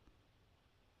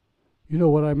 You know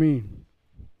what I mean.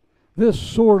 This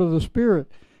sword of the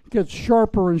Spirit gets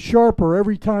sharper and sharper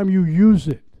every time you use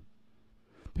it,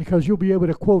 because you'll be able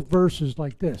to quote verses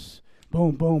like this.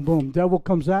 Boom, boom, boom. Devil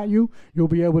comes at you, you'll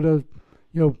be able to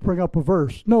bring up a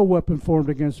verse. No weapon formed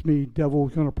against me, devil,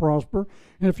 is going to prosper.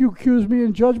 And if you accuse me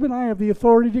in judgment, I have the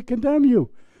authority to condemn you.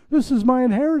 This is my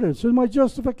inheritance and my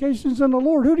justifications in the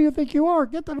Lord. Who do you think you are?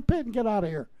 Get to the pit and get out of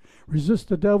here. Resist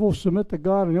the devil, submit to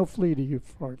God, and he'll flee to you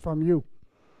from you.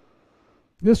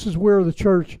 This is where the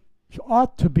church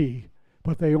ought to be,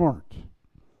 but they aren't.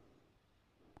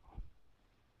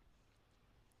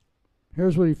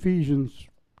 Here's what Ephesians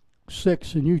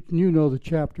 6, and you know the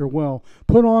chapter well.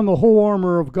 Put on the whole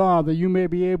armor of God, that you may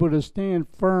be able to stand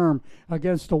firm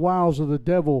against the wiles of the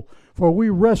devil. For we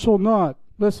wrestle not,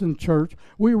 listen church,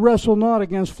 we wrestle not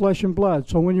against flesh and blood.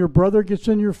 So when your brother gets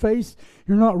in your face,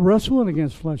 you're not wrestling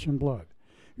against flesh and blood.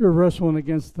 You're wrestling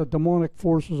against the demonic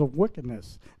forces of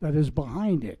wickedness that is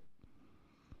behind it.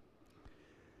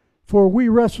 For we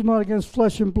wrestle not against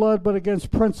flesh and blood, but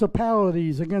against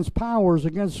principalities, against powers,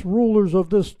 against rulers of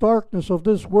this darkness of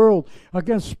this world,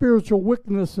 against spiritual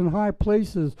wickedness in high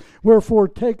places. Wherefore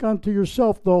take unto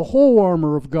yourself the whole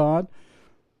armor of God,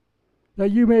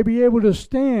 that you may be able to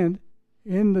stand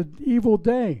in the evil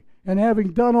day. And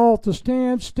having done all to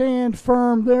stand, stand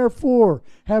firm therefore,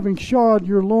 having shod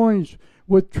your loins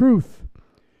with truth,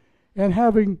 and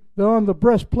having on the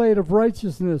breastplate of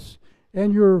righteousness,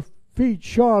 and your feet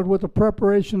shod with the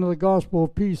preparation of the gospel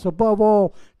of peace. Above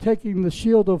all, taking the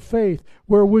shield of faith,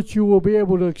 wherewith you will be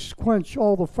able to quench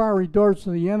all the fiery darts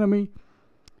of the enemy,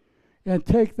 and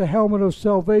take the helmet of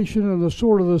salvation and the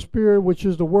sword of the Spirit, which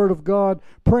is the word of God,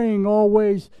 praying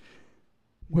always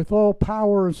with all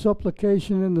power and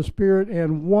supplication in the Spirit,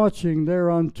 and watching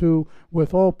thereunto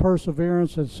with all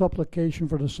perseverance and supplication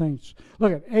for the saints.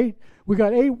 Look at 8. We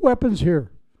got 8 weapons here.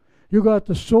 You got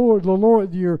the sword, the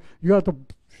Lord. You got the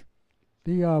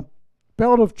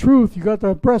belt of truth. You got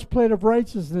the breastplate of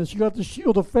righteousness. You got the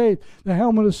shield of faith, the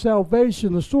helmet of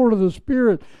salvation, the sword of the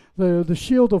Spirit, the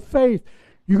shield of faith.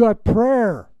 You got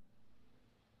prayer,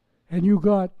 and you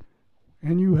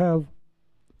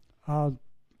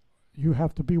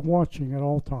have to be watching at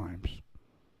all times.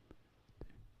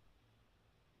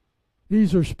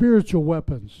 These are spiritual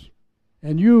weapons,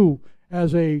 and you,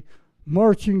 as a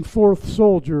marching forth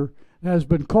soldier that has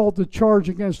been called to charge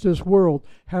against this world,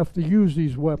 have to use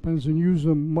these weapons and use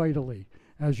them mightily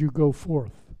as you go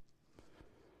forth.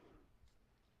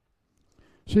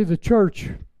 See, the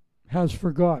church has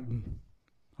forgotten.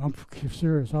 I'm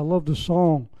serious. I love the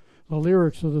song, the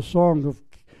lyrics of the song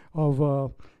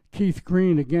of Keith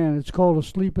Green again. It's called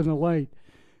Asleep in the Light.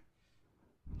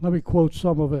 Let me quote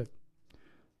some of it.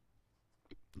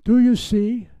 Do you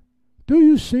see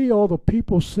all the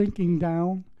people sinking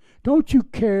down? Don't you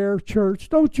care, church?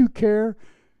 Don't you care?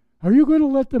 Are you going to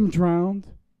let them drown?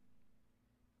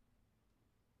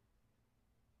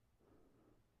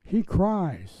 He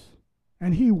cries,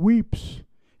 and he weeps,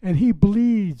 and he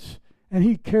bleeds, and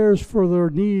he cares for their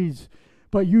needs,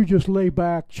 but you just lay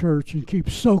back, church, and keep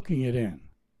soaking it in.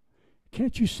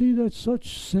 Can't you see that's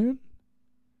such sin?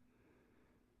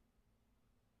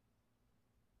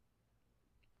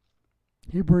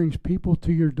 He brings people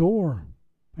to your door,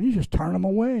 and you just turn them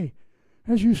away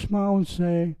as you smile and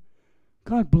say,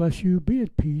 God bless you, be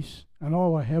at peace, and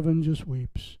all of heaven just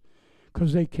weeps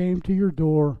because they came to your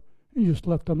door and you just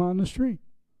left them out in the street.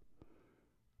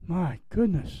 My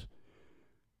goodness.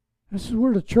 This is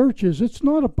where the church is. It's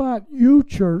not about you,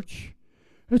 church.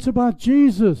 It's about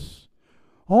Jesus.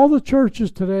 All the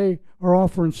churches today are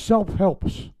offering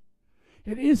self-helps.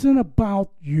 It isn't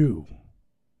about you.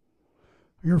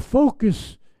 Your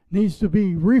focus needs to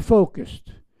be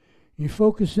refocused. You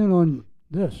focus in on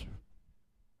this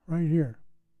right here.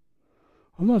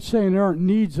 I'm not saying there aren't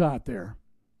needs out there,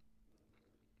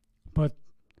 but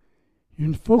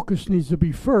your focus needs to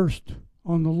be first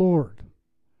on the Lord.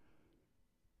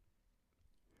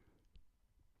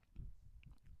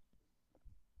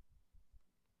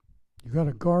 You got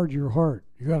to guard your heart.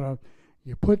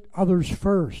 You put others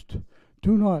first.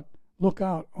 Do not look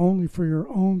out only for your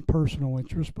own personal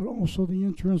interest, but also the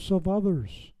interests of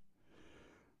others.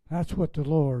 That's what the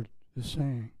Lord is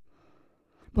saying.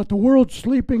 But the world's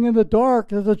sleeping in the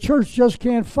dark, and the church just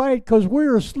can't fight because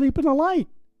we're asleep in the light.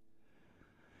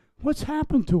 What's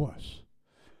happened to us?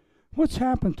 What's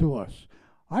happened to us?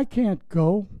 I can't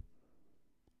go.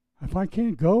 If I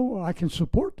can't go, I can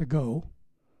support the go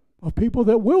of people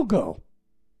that will go.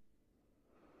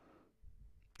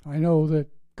 I know that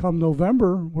come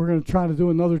November, we're going to try to do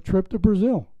another trip to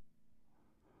Brazil.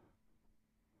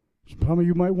 Some of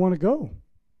you might want to go.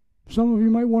 Some of you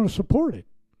might want to support it.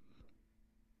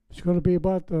 It's going to be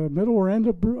about the middle or end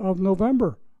of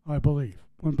November, I believe,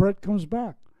 when Brett comes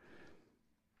back.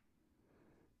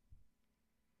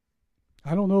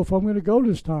 I don't know if I'm going to go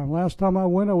this time. Last time I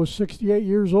went, I was 68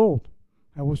 years old.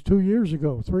 That was 2 years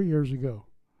ago, 3 years ago.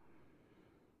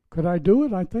 Could I do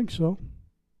it? I think so.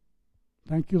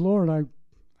 Thank you, Lord. I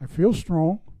feel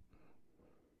strong.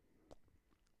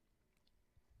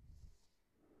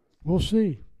 We'll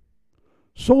see.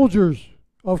 Soldiers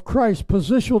of Christ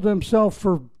position themselves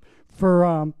for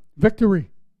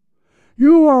victory.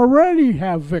 You already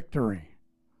have victory.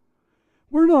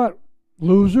 We're not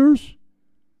losers.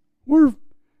 We're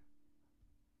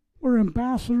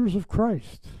ambassadors of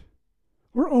Christ.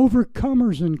 We're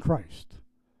overcomers in Christ.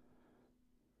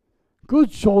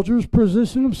 Good soldiers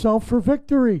position themselves for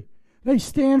victory. They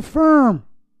stand firm.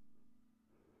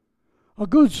 A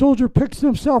good soldier picks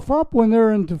himself up when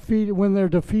they're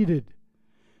defeated.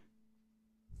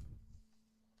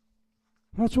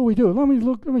 That's what we do.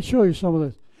 Let me show you some of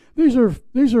this.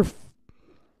 These are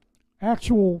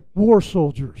actual war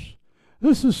soldiers.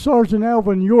 This is Sergeant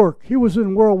Alvin York. He was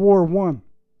in World War I.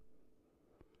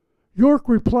 York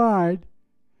replied,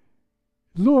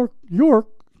 York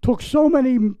took so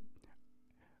many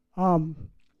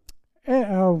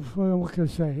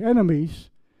enemies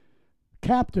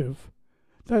captive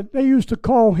that they used to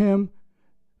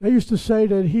say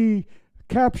that he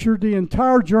captured the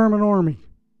entire German army.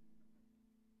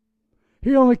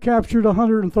 He only captured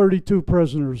 132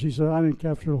 prisoners. He said, I didn't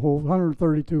capture the whole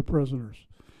 132 prisoners.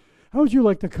 How would you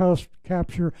like to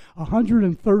capture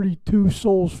 132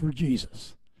 souls for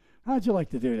Jesus? How'd you like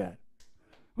to do that?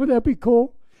 Would that be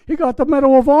cool? He got the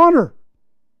Medal of Honor.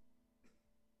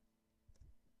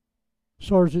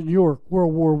 Sergeant York,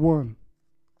 World War I.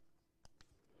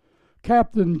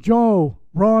 Captain Joe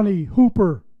Ronnie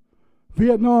Hooper,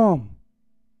 Vietnam.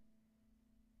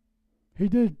 He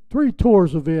did 3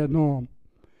 tours of Vietnam.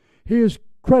 He is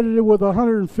credited with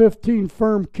 115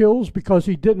 firm kills because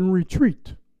he didn't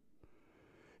retreat,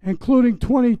 including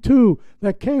 22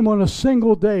 that came on a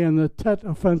single day in the Tet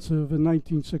Offensive in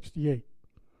 1968.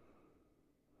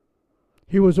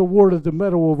 He was awarded the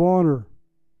Medal of Honor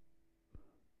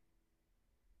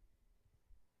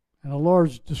and a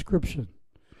large description.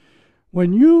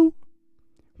 When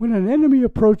an enemy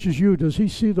approaches you, does he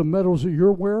see the medals that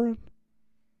you're wearing?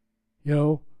 You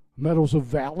know, medals of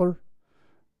valor,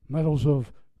 medals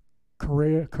of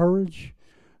courage.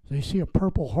 They see a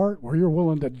Purple Heart where you're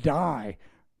willing to die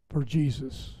for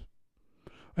Jesus.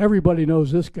 Everybody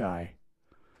knows this guy.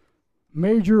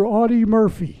 Major Audie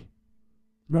Murphy.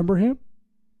 Remember him?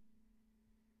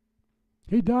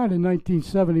 He died in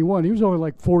 1971. He was only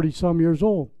like 40-some years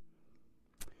old.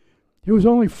 He was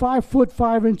only 5 foot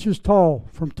 5 inches tall,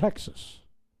 from Texas.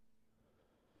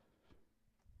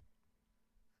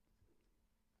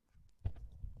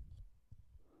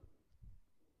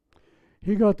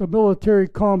 He got the Military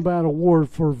Combat Award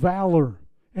for valor,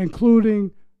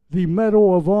 including the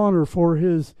Medal of Honor for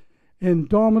his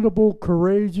indomitable,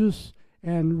 courageous,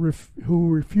 and who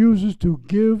refuses to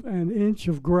give an inch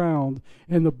of ground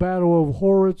in the Battle of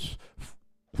Horitz,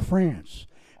 France.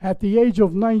 At the age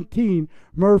of 19,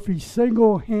 Murphy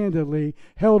single-handedly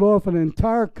held off an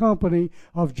entire company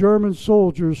of German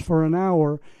soldiers for an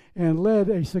hour and led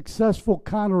a successful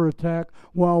counterattack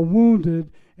while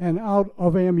wounded and out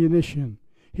of ammunition.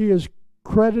 He is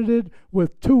credited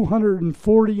with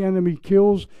 240 enemy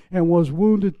kills and was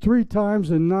wounded 3 times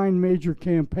in 9 major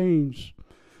campaigns.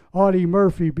 Audie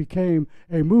Murphy became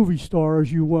a movie star,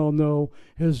 as you well know,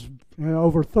 his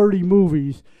over 30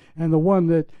 movies, and the one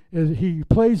that he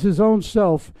plays his own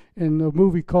self in a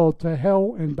movie called To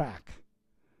Hell and Back.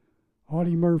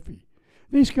 Audie Murphy.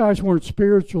 These guys weren't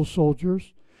spiritual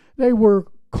soldiers. They were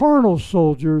carnal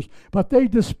soldiers, but they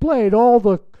displayed all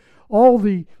the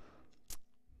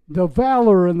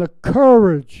valor and the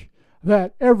courage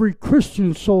that every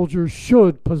Christian soldier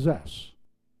should possess.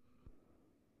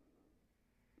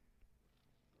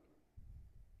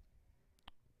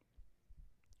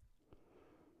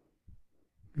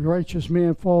 The righteous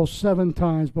man falls 7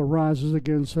 times but rises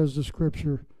again, says the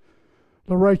Scripture.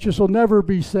 The righteous will never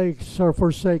be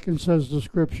forsaken, says the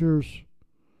Scriptures.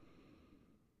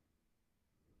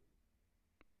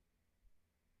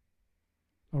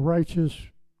 The righteous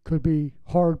could be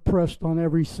hard pressed on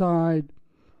every side,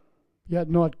 yet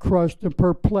not crushed, and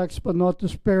perplexed but not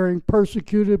despairing,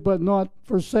 persecuted but not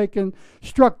forsaken,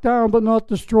 struck down but not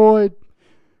destroyed,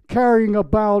 carrying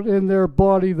about in their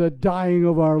body the dying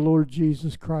of our Lord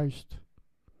Jesus Christ,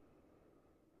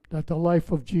 that the life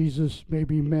of Jesus may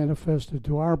be manifested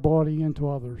to our body and to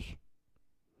others.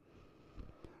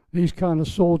 These kind of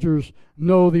soldiers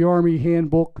know the Army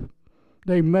handbook.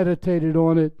 They meditated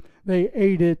on it. They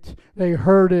ate it. They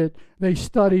heard it. They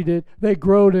studied it. They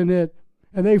growed in it.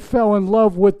 And they fell in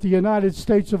love with the United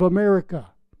States of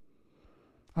America.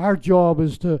 Our job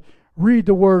is to read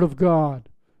the Word of God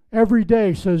every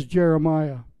day, says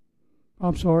Moses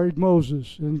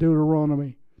in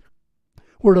Deuteronomy.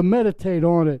 We're to meditate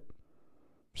on it,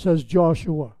 says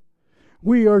Joshua.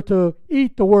 We are to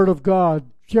eat the Word of God.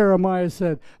 Jeremiah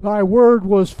said, "Thy word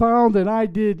was found, and I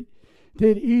did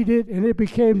eat it, and it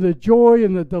became the joy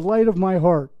and the delight of my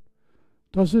heart."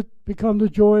 Does it become the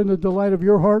joy and the delight of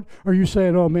your heart? Or are you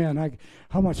saying, "Oh man,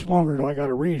 how much longer do I got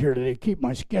to read here today? Keep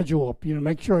my schedule up,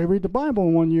 make sure I read the Bible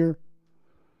in 1 year."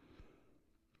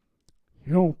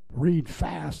 You don't read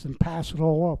fast and pass it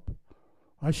all up.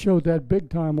 I showed that big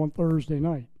time on Thursday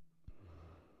night.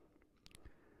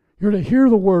 You're to hear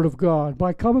the Word of God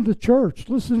by coming to church,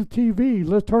 listen to TV,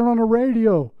 let's turn on the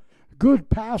radio.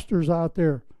 Good pastors out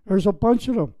there. There's a bunch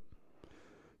of them.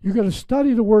 You've got to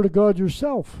study the Word of God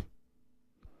yourself.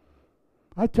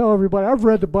 I tell everybody, I've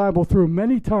read the Bible through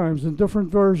many times in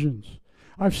different versions.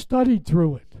 I've studied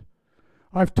through it.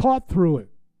 I've taught through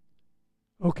it.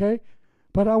 Okay?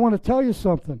 But I want to tell you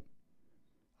something.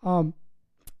 I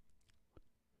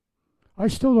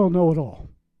still don't know it all.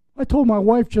 I told my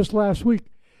wife just last week,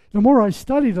 the more I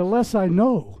study, the less I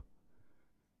know.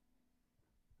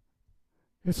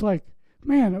 It's like,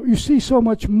 man, you see so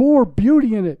much more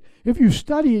beauty in it. If you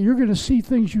study it, you're going to see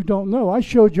things you don't know. I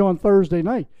showed you on Thursday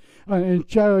night in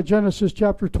Genesis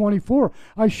chapter 24.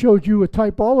 I showed you a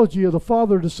typology of the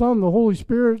Father, the Son, the Holy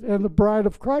Spirit, and the bride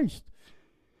of Christ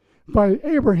by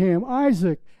Abraham,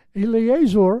 Isaac,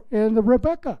 Eliezer, and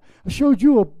Rebekah. I showed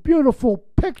you a beautiful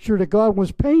picture that God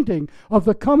was painting of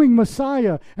the coming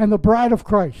Messiah and the bride of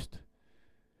Christ.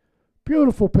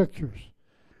 Beautiful pictures.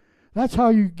 That's how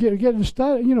you get to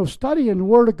studying the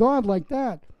Word of God like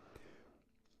that.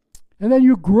 And then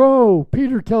you grow.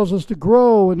 Peter tells us to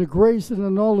grow in the grace and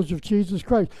the knowledge of Jesus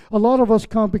Christ. A lot of us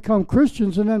become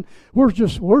Christians, and then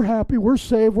we're happy, we're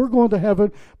saved, we're going to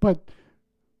heaven, but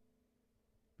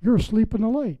you're asleep in the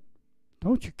light.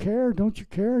 Don't you care? Don't you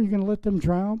care? You're going to let them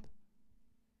drown?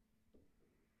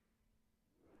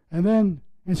 And then,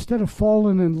 instead of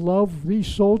falling in love, these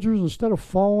soldiers, instead of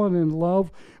falling in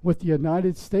love with the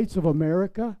United States of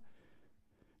America,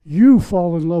 you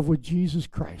fall in love with Jesus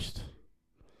Christ,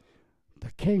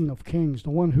 the King of Kings, the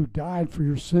one who died for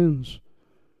your sins.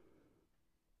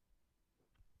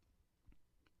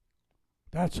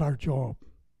 That's our job.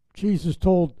 Jesus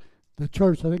told the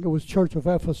church, I think it was Church of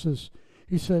Ephesus,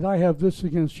 he said, "I have this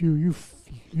against you.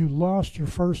 You lost your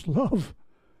first love."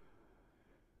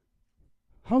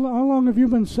 How long have you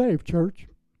been saved, church?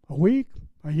 A week?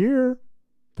 A year?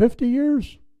 50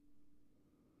 years?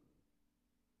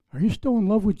 Are you still in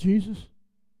love with Jesus?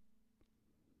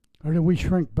 Or did we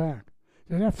shrink back?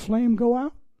 Did that flame go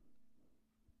out?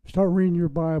 Start reading your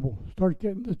Bible. Start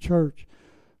getting to church.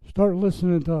 Start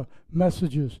listening to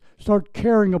messages. Start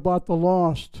caring about the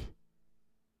lost.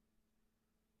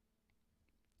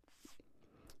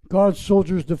 God's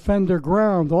soldiers defend their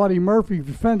ground. Audie Murphy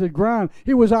defended ground.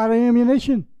 He was out of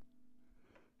ammunition.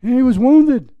 And he was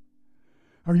wounded.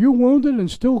 Are you wounded and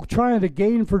still trying to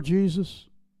gain for Jesus?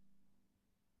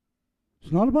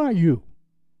 It's not about you.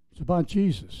 It's about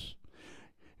Jesus.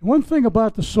 One thing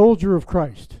about the soldier of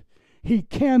Christ, he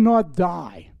cannot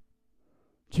die.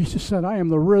 Jesus said, "I am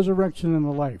the resurrection and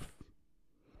the life.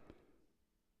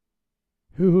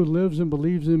 Who lives and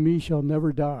believes in me shall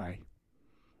never die."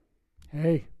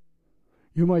 Hey,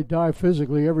 you might die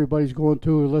physically. Everybody's going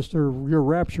to, unless you're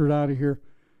raptured out of here.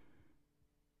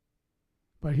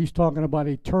 But he's talking about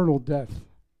eternal death.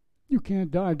 You can't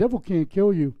die. The devil can't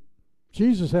kill you.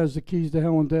 Jesus has the keys to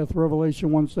hell and death, Revelation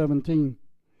 1:17.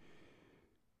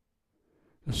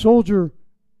 The soldier,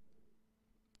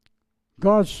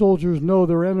 God's soldiers know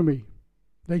their enemy.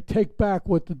 They take back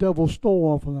what the devil stole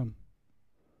off of them.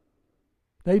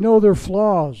 They know their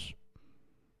flaws,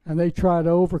 and they try to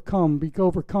overcome, be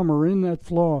overcomer in that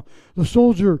flaw. The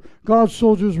soldier, God's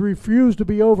soldiers refuse to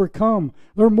be overcome.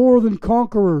 They're more than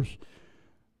conquerors.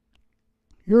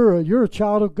 You're a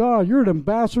child of God. You're an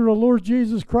ambassador of the Lord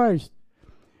Jesus Christ.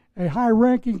 A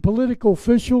high-ranking political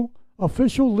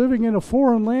official living in a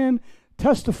foreign land,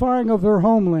 testifying of their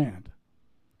homeland.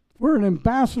 We're an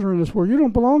ambassador in this world. You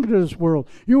don't belong to this world.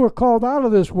 You were called out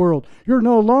of this world. You're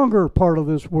no longer part of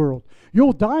this world.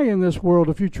 You'll die in this world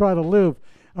if you try to live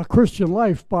a Christian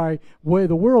life by the way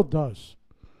the world does.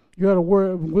 You got to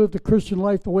live the Christian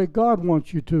life the way God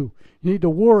wants you to. You need to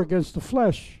war against the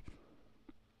flesh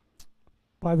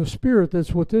by the Spirit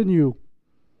that's within you.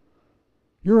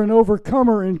 You're an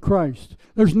overcomer in Christ.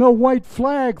 There's no white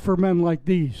flag for men like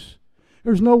these.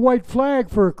 There's no white flag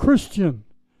for a Christian.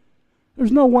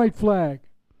 There's no white flag.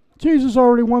 Jesus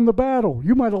already won the battle.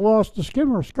 You might have lost the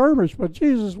skirmish, but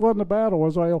Jesus won the battle,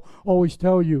 as I always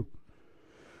tell you.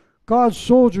 God's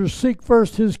soldiers seek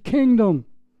first His kingdom.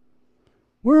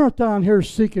 We're not down here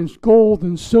seeking gold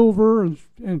and silver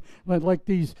and like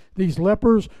these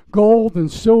lepers, gold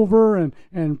and silver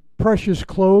and precious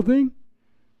clothing.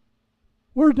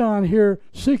 We're down here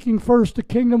seeking first the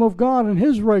kingdom of God and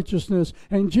His righteousness.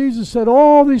 And Jesus said,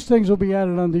 all these things will be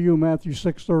added unto you, Matthew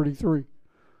 6:33.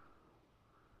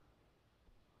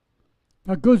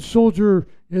 A good soldier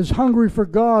is hungry for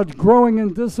God, growing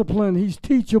in discipline. He's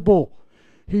teachable.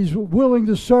 He's willing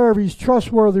to serve. He's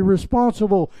trustworthy,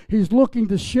 responsible. He's looking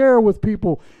to share with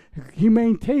people. He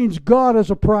maintains God as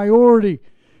a priority.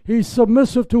 He's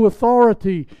submissive to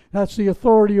authority. That's the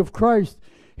authority of Christ.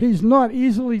 He's not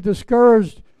easily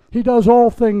discouraged. He does all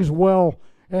things well.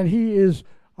 And he is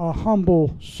a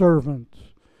humble servant,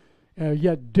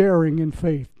 yet daring in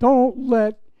faith. Don't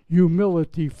let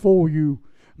humility fool you.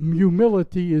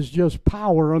 Humility is just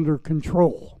power under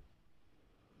control.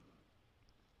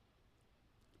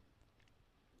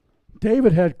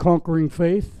 David had conquering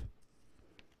faith.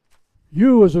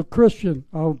 You as a Christian,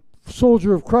 a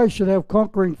soldier of Christ, should have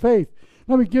conquering faith.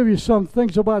 Let me give you some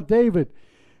things about David.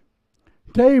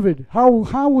 David,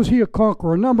 how was he a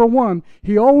conqueror? Number one,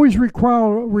 he always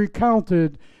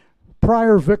recounted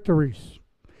prior victories.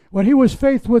 When he was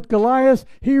faced with Goliath,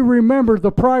 he remembered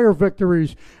the prior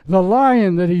victories, the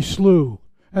lion that he slew,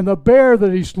 and the bear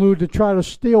that he slew to try to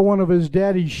steal one of his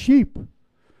daddy's sheep.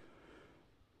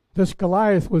 This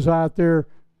Goliath was out there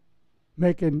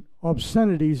making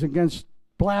obscenities against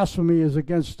blasphemies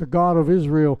against the God of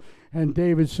Israel. And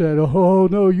David said, oh,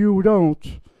 no, you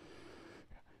don't.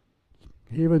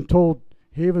 He even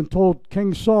told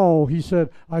King Saul, he said,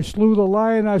 I slew the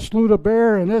lion, I slew the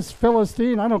bear, and this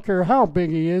Philistine, I don't care how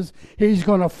big he is, he's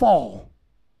going to fall.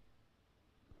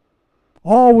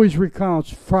 Always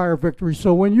recounts prior victories.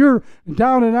 So when you're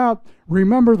down and out,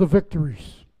 remember the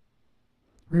victories.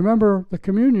 Remember the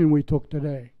communion we took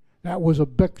today. That was a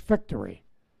big victory.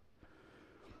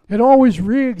 It always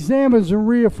re-examines and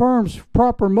reaffirms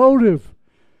proper motive.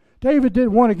 David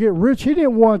didn't want to get rich. He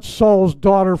didn't want Saul's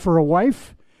daughter for a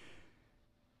wife.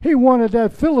 He wanted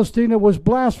that Philistine that was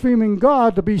blaspheming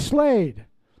God to be slayed.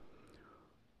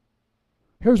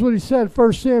 Here's what he said,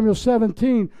 1 Samuel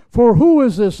 17. For who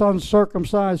is this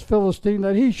uncircumcised Philistine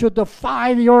that he should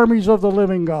defy the armies of the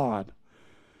living God?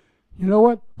 You know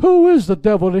what? Who is the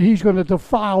devil that he's going to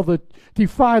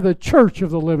defy the church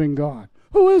of the living God?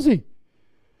 Who is he?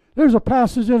 There's a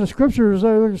passage in the scriptures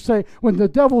that say when the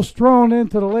devil's thrown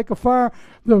into the lake of fire,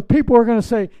 the people are going to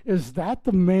say, is that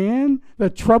the man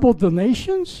that troubled the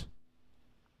nations?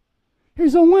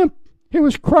 He's a wimp. He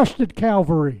was crushed at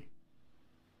Calvary.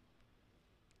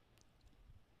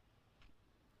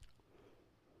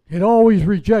 It always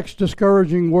rejects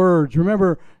discouraging words.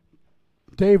 Remember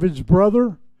David's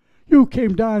brother? You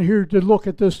came down here to look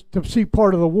at this, to see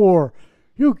part of the war.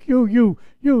 You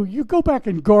go back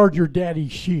and guard your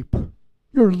daddy's sheep.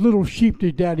 Your little sheep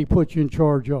that daddy put you in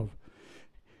charge of.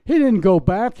 He didn't go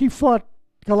back. He fought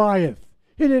Goliath.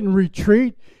 He didn't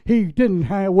retreat. He didn't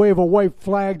wave a white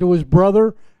flag to his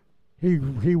brother. He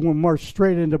marched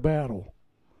straight into battle.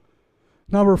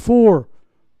 Number 4,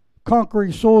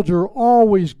 conquering soldier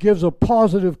always gives a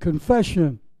positive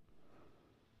confession.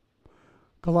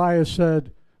 Goliath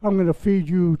said, I'm going to feed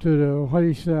you to the,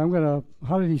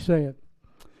 how did he say it?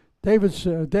 David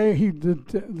said,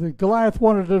 the Goliath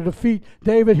wanted to defeat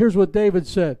David. Here's what David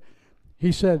said.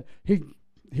 He said,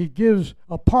 he gives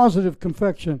a positive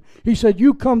confession. He said,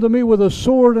 you come to me with a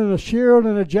sword and a shield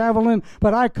and a javelin,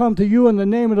 but I come to you in the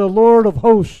name of the Lord of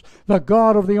hosts, the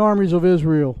God of the armies of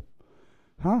Israel.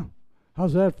 Huh?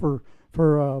 How's that for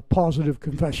a positive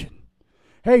confession?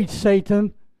 Hey,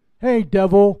 Satan. Hey,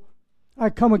 devil. I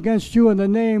come against you in the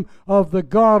name of the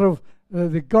God of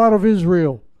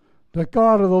Israel, the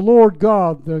God of the Lord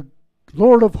God, the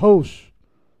Lord of hosts,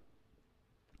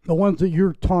 the ones that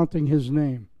you're taunting his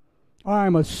name. I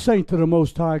am a saint of the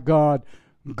Most High God.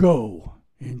 Go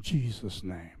in Jesus'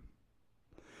 name.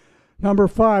 Number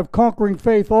 5, conquering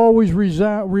faith always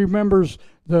remembers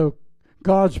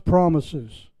God's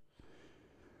promises.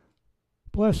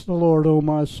 Bless the Lord, O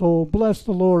my soul. Bless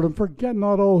the Lord, and forget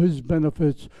not all his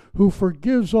benefits, who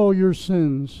forgives all your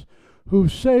sins, who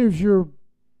saves your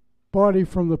body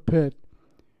from the pit,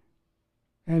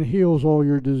 and heals all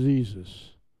your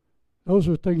diseases. Those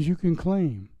are things you can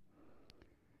claim.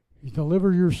 He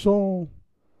deliver your soul,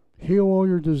 heal all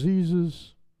your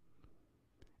diseases,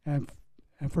 and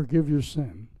forgive your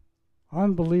sin.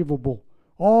 Unbelievable.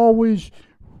 Always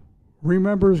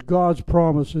remembers God's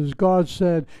promises. God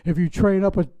said, if you train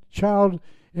up a child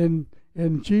in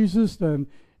Jesus, then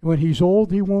when he's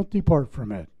old, he won't depart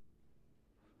from it.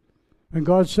 And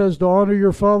God says to honor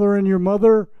your father and your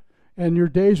mother, and your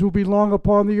days will be long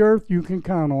upon the earth. You can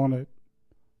count on it.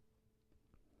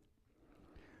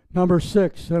 Number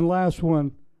 6, and last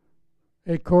one,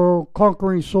 a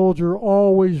conquering soldier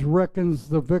always reckons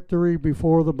the victory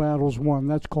before the battle's won.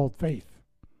 That's called faith.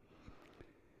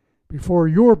 Before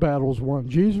your battle's won.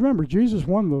 Remember, Jesus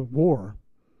won the war.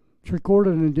 It's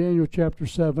recorded in Daniel chapter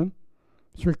 7.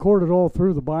 It's recorded all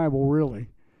through the Bible, really.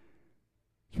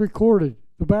 It's recorded.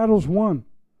 The battle's won.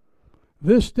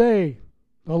 This day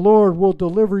the Lord will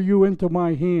deliver you into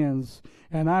my hands,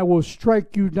 and I will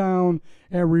strike you down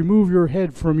and remove your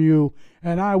head from you,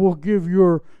 and I will give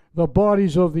the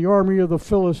bodies of the army of the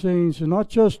Philistines, and not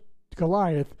just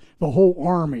Goliath, the whole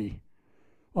army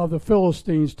of the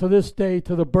Philistines, to this day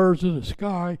to the birds of the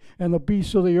sky and the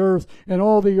beasts of the earth, and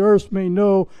all the earth may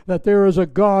know that there is a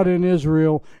God in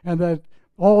Israel, and that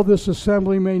all this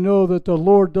assembly may know that the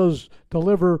Lord does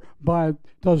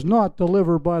not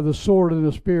deliver by the sword and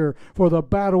the spear, for the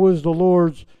battle is the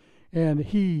Lord's, and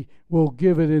he will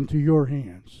give it into your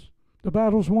hands. The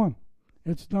battle's won.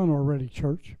 It's done already,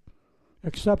 church.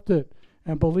 Accept it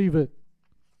and believe it.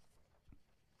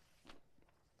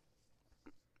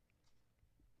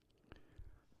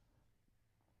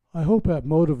 I hope that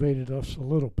motivated us a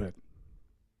little bit.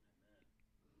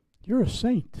 You're a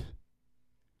saint.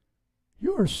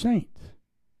 You're a saint.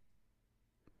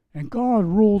 And God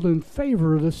ruled in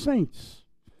favor of the saints.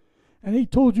 And he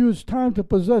told you it's time to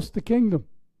possess the kingdom.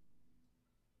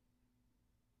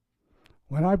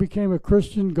 When I became a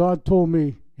Christian, God told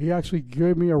me, he actually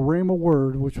gave me a rhema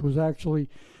word, which was actually,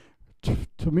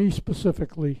 to me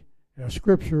specifically, a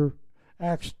scripture,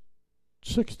 Acts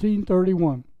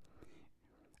 16:31.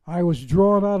 I was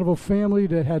drawn out of a family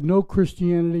that had no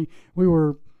Christianity. We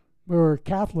were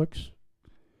Catholics,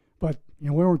 but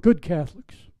we weren't good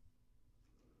Catholics.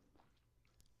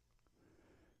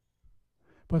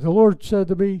 But the Lord said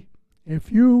to me,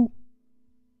 if you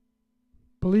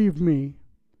believe me,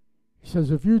 he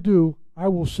says, if you do, I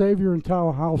will save your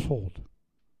entire household.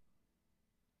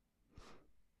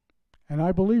 And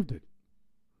I believed it.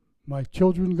 My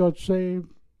children got saved.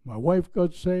 My wife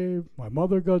got saved. My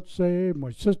mother got saved.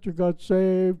 My sister got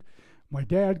saved. My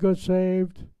dad got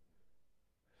saved.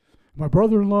 My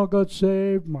brother-in-law got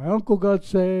saved. My uncle got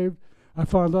saved. I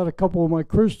found out a couple of my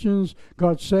Christians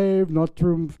got saved, not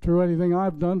through anything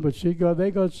I've done, but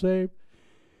they got saved.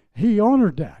 He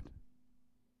honored that.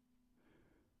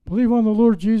 Believe on the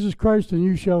Lord Jesus Christ and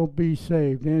you shall be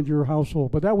saved, and your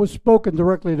household. But that was spoken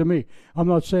directly to me. I'm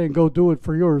not saying go do it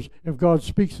for yours. If God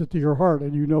speaks it to your heart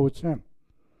and you know it's him,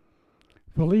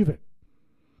 believe it.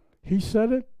 He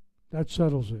said it, that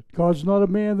settles it. God's not a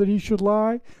man that he should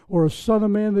lie, or a son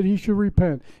of man that he should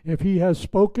repent. If he has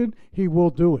spoken, he will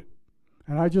do it.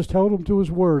 And I just held him to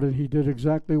his word, and he did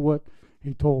exactly what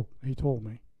he told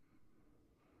me.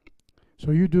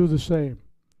 So you do the same.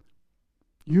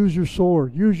 Use your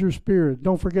sword. Use your spirit.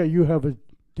 Don't forget you have a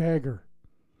dagger.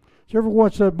 Did you ever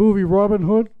watch that movie Robin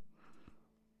Hood?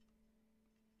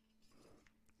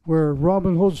 Where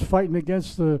Robin Hood's fighting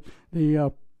against the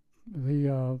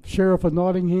sheriff of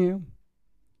Nottingham.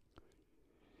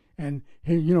 And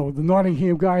the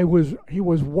Nottingham guy was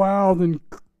wild and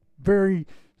very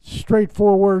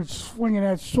straightforward, swinging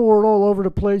that sword all over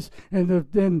the place. And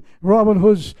then Robin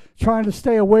Hood's trying to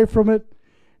stay away from it.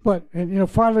 But, and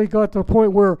finally got to the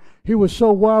point where he was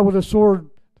so wild with a sword,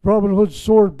 Robin Hood's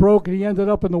sword broke, and he ended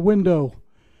up in the window,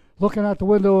 looking out the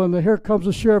window, and here comes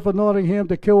the sheriff of Nottingham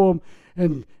to kill him.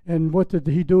 And what did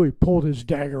he do? He pulled his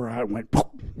dagger out and went, poof.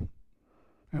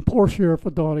 And poor sheriff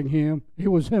of Nottingham, it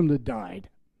was him that died.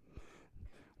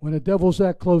 When the devil's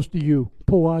that close to you,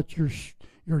 pull out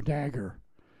your dagger,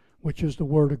 which is the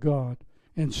word of God,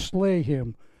 and slay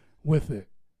him with it,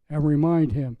 and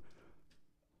remind him,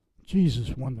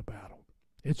 Jesus won the battle.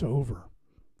 It's over.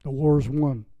 The war's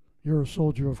won. You're a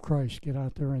soldier of Christ. Get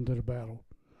out there into the battle.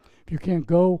 If you can't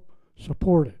go,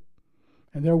 support it.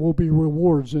 And there will be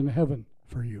rewards in heaven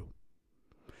for you.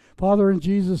 Father, in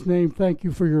Jesus' name, thank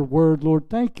you for your word, Lord.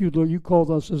 Thank you, Lord, you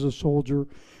called us as a soldier.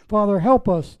 Father, help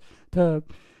us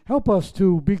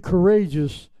to be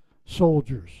courageous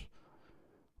soldiers,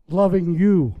 loving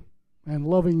you and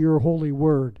loving your holy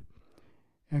word,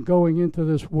 and going into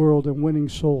this world and winning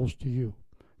souls to you.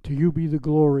 To you be the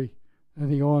glory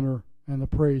and the honor and the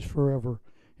praise forever.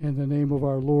 In the name of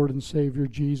our Lord and Savior,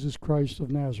 Jesus Christ of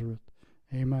Nazareth.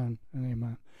 Amen and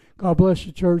amen. God bless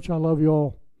you, church. I love you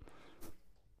all.